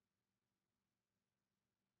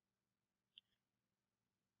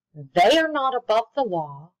 They are not above the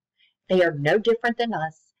law. They are no different than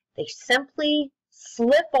us. They simply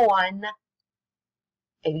slip on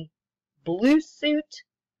a blue suit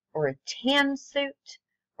or a tan suit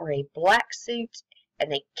or a black suit,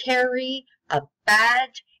 and they carry a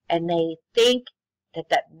badge, and they think that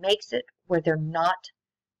that makes it where they're not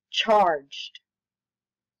charged.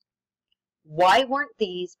 Why weren't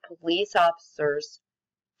these police officers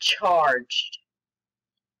charged?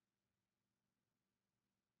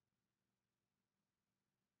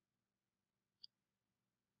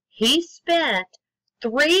 He spent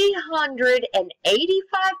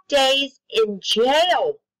 385 days in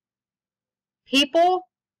jail, people,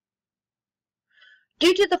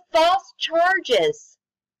 due to the false charges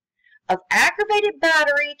of aggravated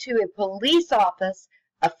battery to a police office,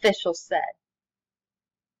 officials said.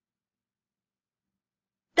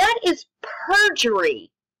 That is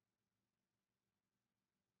perjury.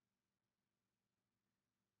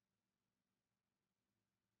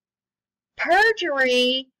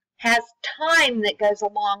 Perjury has time that goes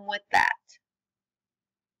along with that.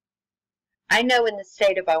 I know in the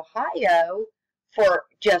state of Ohio, for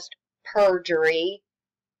just perjury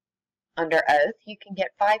under oath, you can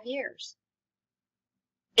get 5 years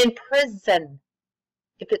in prison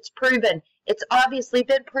if it's proven It's obviously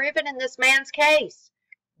been proven in this man's case.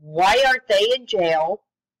 Why aren't they in jail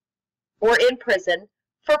or in prison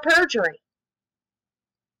for perjury?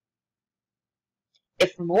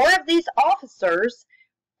 If more of these officers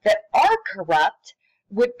that are corrupt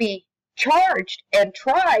would be charged and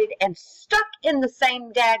tried and stuck in the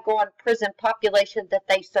same daggone prison population that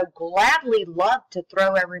they so gladly love to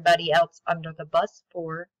throw everybody else under the bus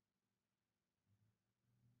for,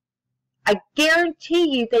 I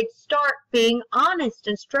guarantee you they'd start being honest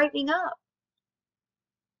and straightening up.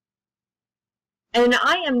 And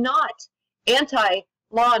I am not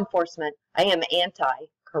anti-law enforcement. I am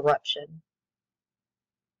anti-corruption.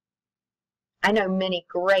 I know many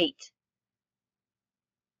great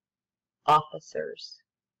officers,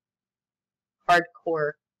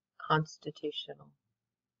 hardcore constitutional,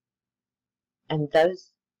 and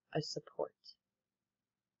those I support.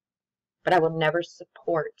 But I will never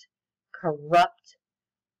support corrupt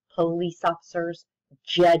police officers,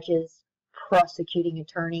 judges, prosecuting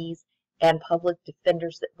attorneys, and public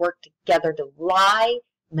defenders that work together to lie,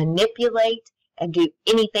 manipulate, and do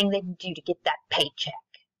anything they can do to get that paycheck.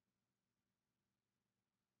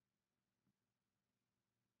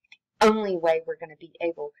 Only way we're going to be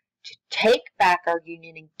able to take back our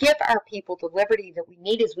union and give our people the liberty that we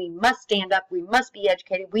need is we must stand up, we must be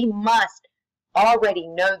educated, we must already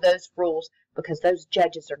know those rules, because those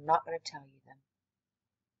judges are not going to tell you them.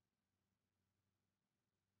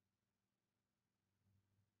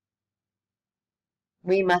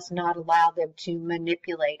 We must not allow them to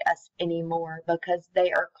manipulate us anymore, because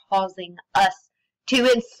they are causing us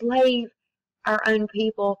to enslave our own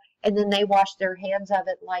people, and then they wash their hands of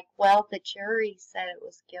it like, well, the jury said it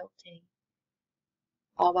was guilty,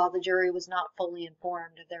 all while the jury was not fully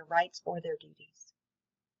informed of their rights or their duties.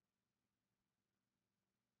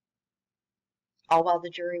 All while the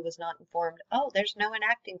jury was not informed, oh, there's no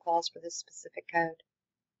enacting clause for this specific code,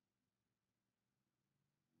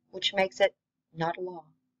 which makes it not a law.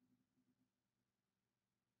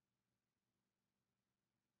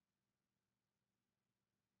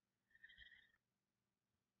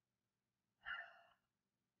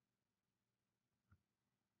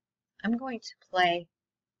 I'm going to play,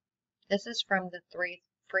 this is from the Free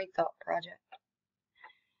Thought Project,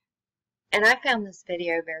 and I found this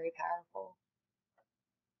video very powerful.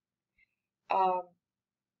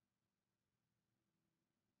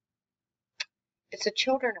 It's a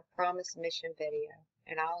Children of Promise mission video,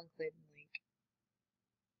 and I'll include the link.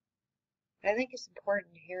 But I think it's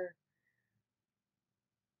important to hear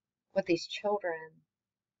what these children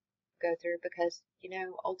go through, because, you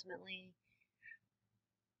know, ultimately,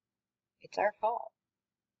 it's our fault.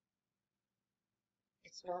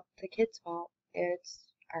 It's not the kids' fault, it's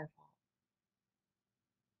our fault.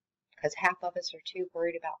 Because half of us are too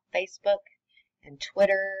worried about Facebook and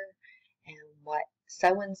Twitter and what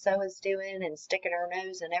so-and-so is doing and sticking our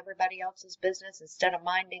nose in everybody else's business instead of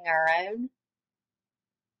minding our own.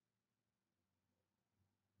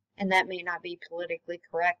 And that may not be politically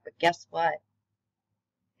correct, but guess what?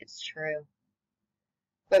 It's true.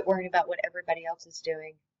 Quit worrying about what everybody else is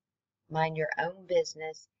doing. Mind your own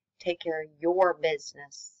business. Take care of your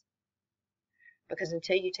business. Because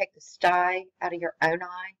until you take the sty out of your own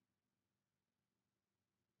eye,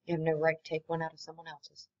 you have no right to take one out of someone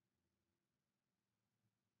else's.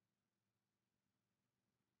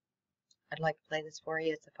 I'd like to play this for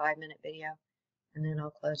you. It's a 5-minute video, and then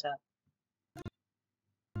I'll close up.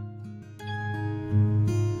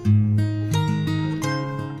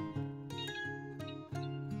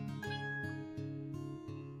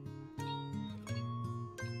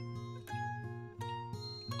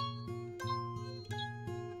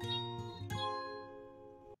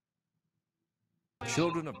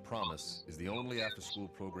 Children of Promise is the only after-school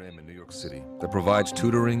program in New York City that provides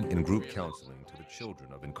tutoring and group counseling to the children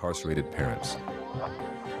of incarcerated parents.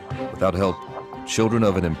 Without help, children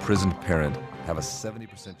of an imprisoned parent have a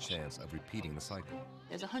 70% chance of repeating the cycle.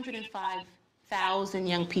 There's 105,000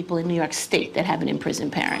 young people in New York State that have an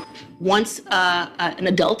imprisoned parent. Once an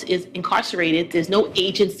adult is incarcerated, there's no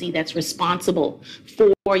agency that's responsible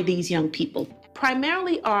for these young people.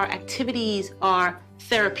 Primarily, our activities are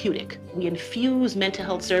therapeutic. We infuse mental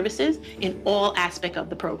health services in all aspects of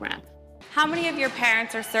the program. How many of your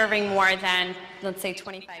parents are serving more than, let's say,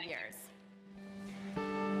 25 years?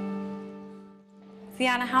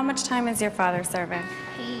 Sienna, how much time is your father serving?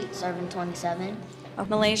 He's serving 27. Of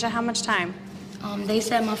Malaysia, how much time? They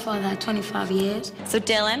said my father had 25 years. So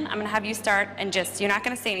Dylan, I'm gonna have you start and you're not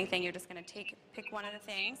gonna say anything, you're just gonna pick one of the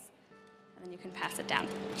things, and then you can pass it down.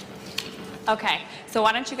 Okay, so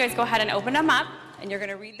why don't you guys go ahead and open them up, And you're going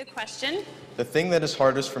to read the question. The thing that is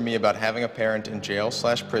hardest for me about having a parent in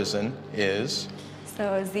jail/prison is...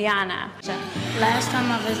 So, Ziana. Last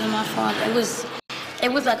time I visited my father,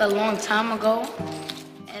 it was like a long time ago.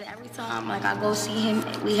 And every time like I go see him,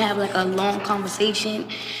 we have like a long conversation.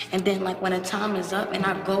 And then like when the time is up and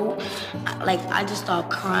I go, I just start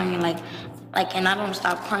crying and I don't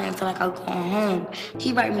stop crying until like I go home.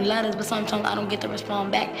 He write me letters, but sometimes I don't get to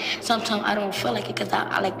respond back. Sometimes I don't feel like it because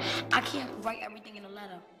I can't write everything in a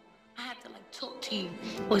letter. I have to like talk to you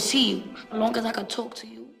or see you. As long as I can talk to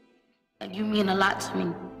you, like you mean a lot to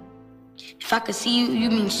me. If I could see you, you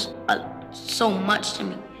mean so much to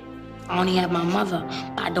me. I only have my mother,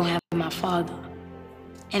 but I don't have my father.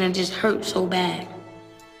 And it just hurts so bad.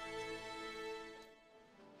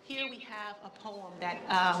 Here we have a poem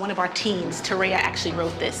that one of our teens, Tareya, actually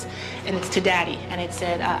wrote this, and it's to Daddy. And it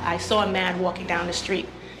said, I saw a man walking down the street.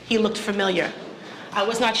 He looked familiar. I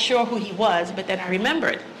was not sure who he was, but then I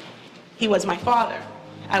remembered. He was my father.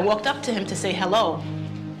 I walked up to him to say hello.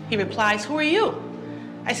 He replies, who are you?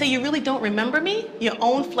 I say, you really don't remember me? Your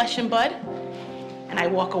own flesh and blood? And I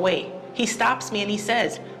walk away. He stops me and he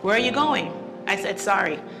says, where are you going? I said,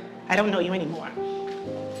 sorry, I don't know you anymore.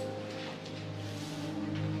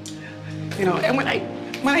 You know, and when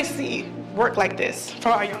I see work like this for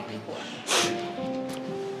our young people,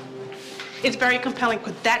 it's very compelling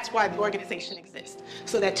because that's why the organization exists.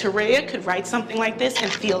 So that Tareya could write something like this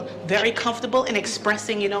and feel very comfortable in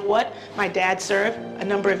expressing, you know what, my dad served a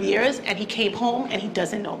number of years and he came home and he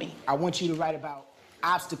doesn't know me. I want you to write about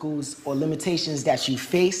obstacles or limitations that you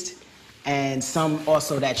faced and some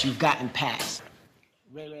also that you've gotten past.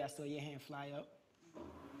 Ray, I saw your hand fly up.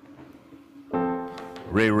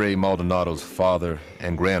 Ray Maldonado's father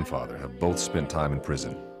and grandfather have both spent time in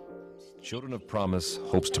prison. Children of Promise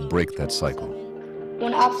hopes to break that cycle.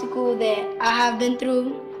 One obstacle that I have been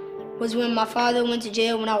through was when my father went to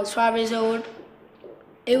jail when I was 5 years old.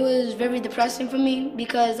 It was very depressing for me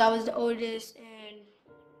because I was the oldest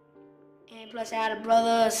and plus I had a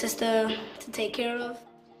brother, a sister to take care of.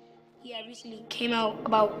 He had recently came out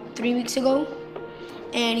about 3 weeks ago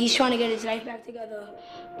and he's trying to get his life back together.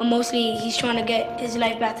 But mostly he's trying to get his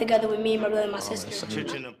life back together with me, my brother, and my sister.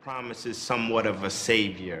 Children of Promise is somewhat of a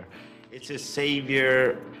savior. It's a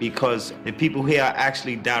savior because the people here are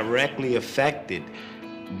actually directly affected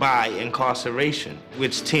by incarceration,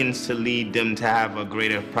 which tends to lead them to have a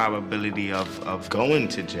greater probability of going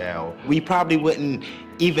to jail. We probably wouldn't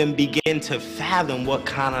even begin to fathom what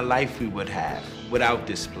kind of life we would have without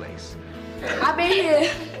this place. I've been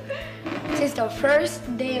here since the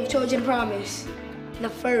first day of Children of Promise. The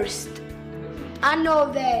first. I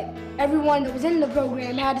know that everyone that was in the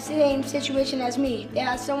program had the same situation as me. They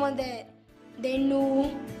had someone that they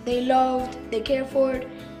knew, they loved, they cared for,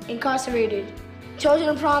 incarcerated. Children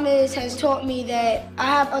of Promise has taught me that I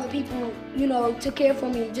have other people, you know, to care for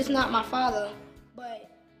me, just not my father, but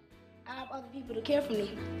I have other people to care for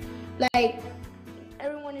me. Like,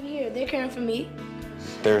 everyone in here, they're caring for me.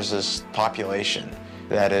 There's this population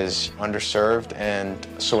that is underserved and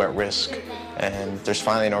so at risk. And there's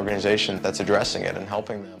finally an organization that's addressing it and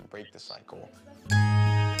helping them break the cycle.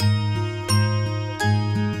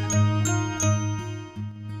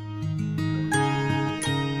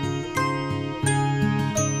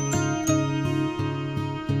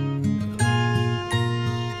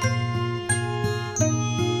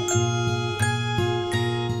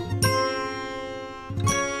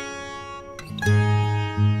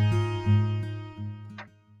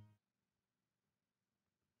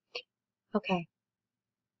 Okay.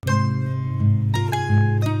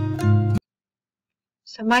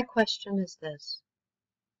 So my question is this,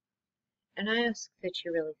 and I ask that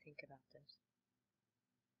you really think about this.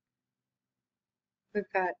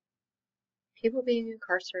 We've got people being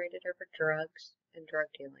incarcerated over drugs and drug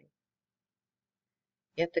dealing,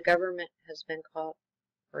 yet the government has been caught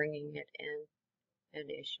bringing it in and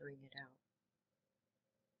issuing it out.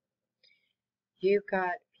 You've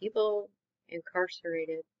got people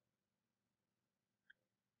incarcerated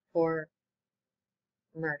for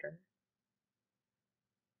murder.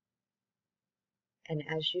 And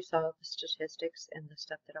as you saw the statistics and the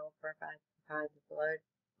stuff that I'll provide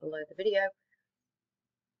below the video,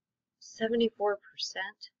 74% are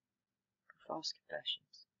false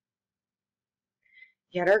confessions.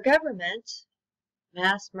 Yet our government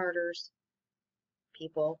mass murders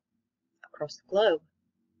people across the globe.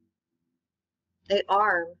 They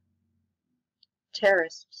arm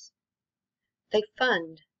terrorists. They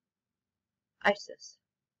fund ISIS.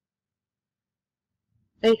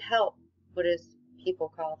 They help what is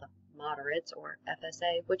people call the moderates or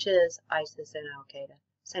FSA, which is ISIS and Al-Qaeda.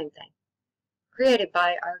 Same thing. created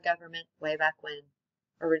by our government way back when,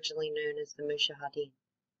 originally known as the Mujahideen.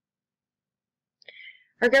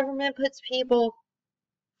 Our government puts people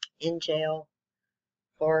in jail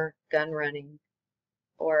for gun running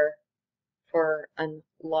or for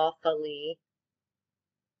unlawfully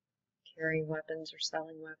carrying weapons or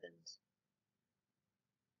selling weapons,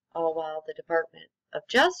 all while the Department of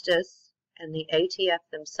Justice and the ATF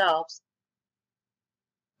themselves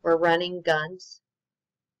were running guns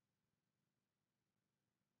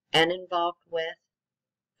and involved with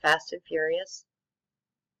Fast and Furious,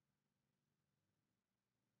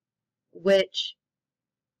 which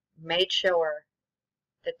made sure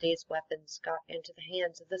that these weapons got into the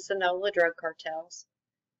hands of the Sinaloa drug cartels,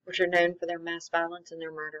 which are known for their mass violence and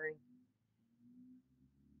their murdering.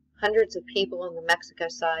 Hundreds of people on the Mexico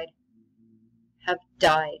side have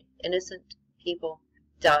died. Innocent people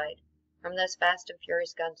have died from those Fast and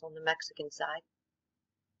Furious guns on the Mexican side.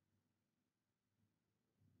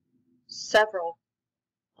 Several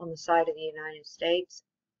on the side of the United States,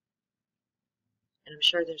 and I'm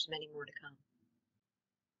sure there's many more to come.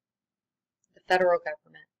 The federal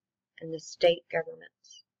government and the state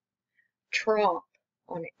governments trump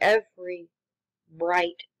on every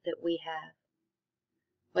right that we have,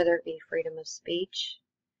 whether it be freedom of speech,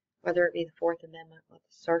 whether it be the Fourth Amendment with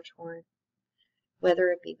the search warrant, whether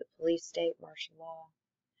it be the police state martial law,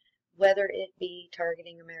 whether it be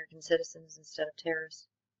targeting American citizens instead of terrorists.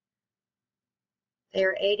 They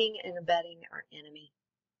are aiding and abetting our enemy.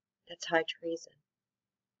 That's high treason.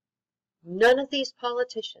 None of these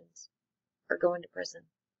politicians are going to prison.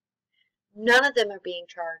 None of them are being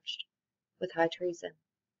charged with high treason.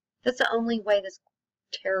 That's the only way this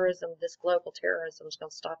terrorism, this global terrorism, is going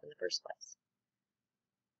to stop in the first place.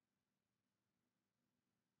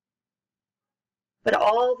 But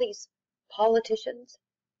all these politicians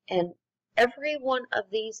and every one of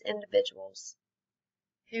these individuals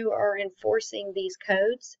who are enforcing these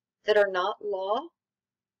codes that are not law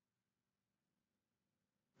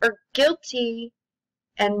are guilty,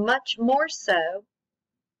 and much more so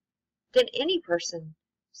than any person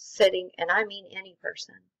sitting, and I mean any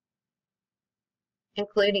person,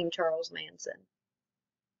 including Charles Manson,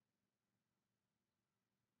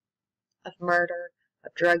 of murder,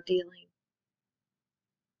 of drug dealing,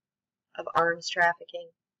 of arms trafficking.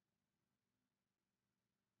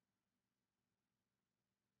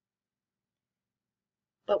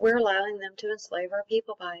 But we're allowing them to enslave our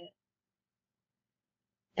people by it.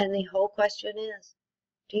 And the whole question is,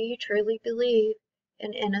 do you truly believe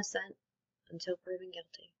in innocent until proven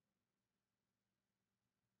guilty?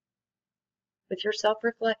 With your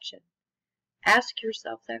self-reflection, ask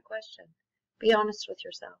yourself that question. Be honest with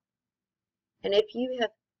yourself. And if you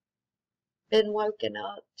have been woken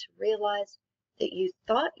up to realize that you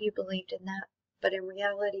thought you believed in that, but in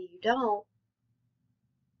reality you don't,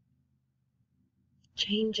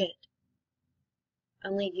 change it.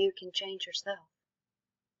 Only you can change yourself.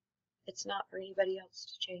 It's not for anybody else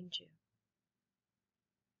to change you.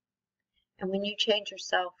 And when you change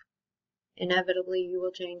yourself, inevitably you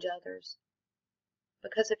will change others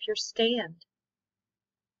because of your stand.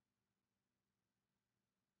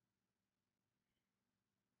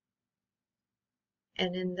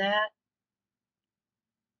 And in that,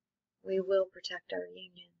 we will protect our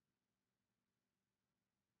union.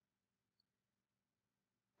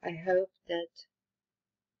 I hope that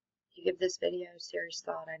you give this video serious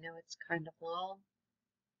thought. I know it's kind of long.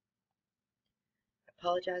 I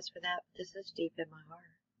apologize for that, but this is deep in my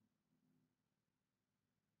heart.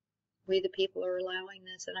 We the people are allowing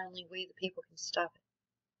this, and only we the people can stop it.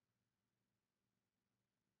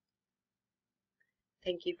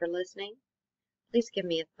 Thank you for listening. Please give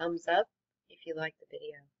me a thumbs up if you like the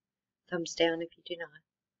video. Thumbs down if you do not.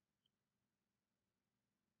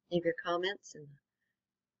 Leave your comments in the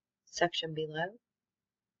section below.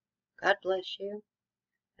 God bless you,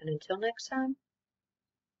 and until next time,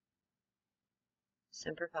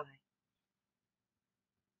 Semper Fi.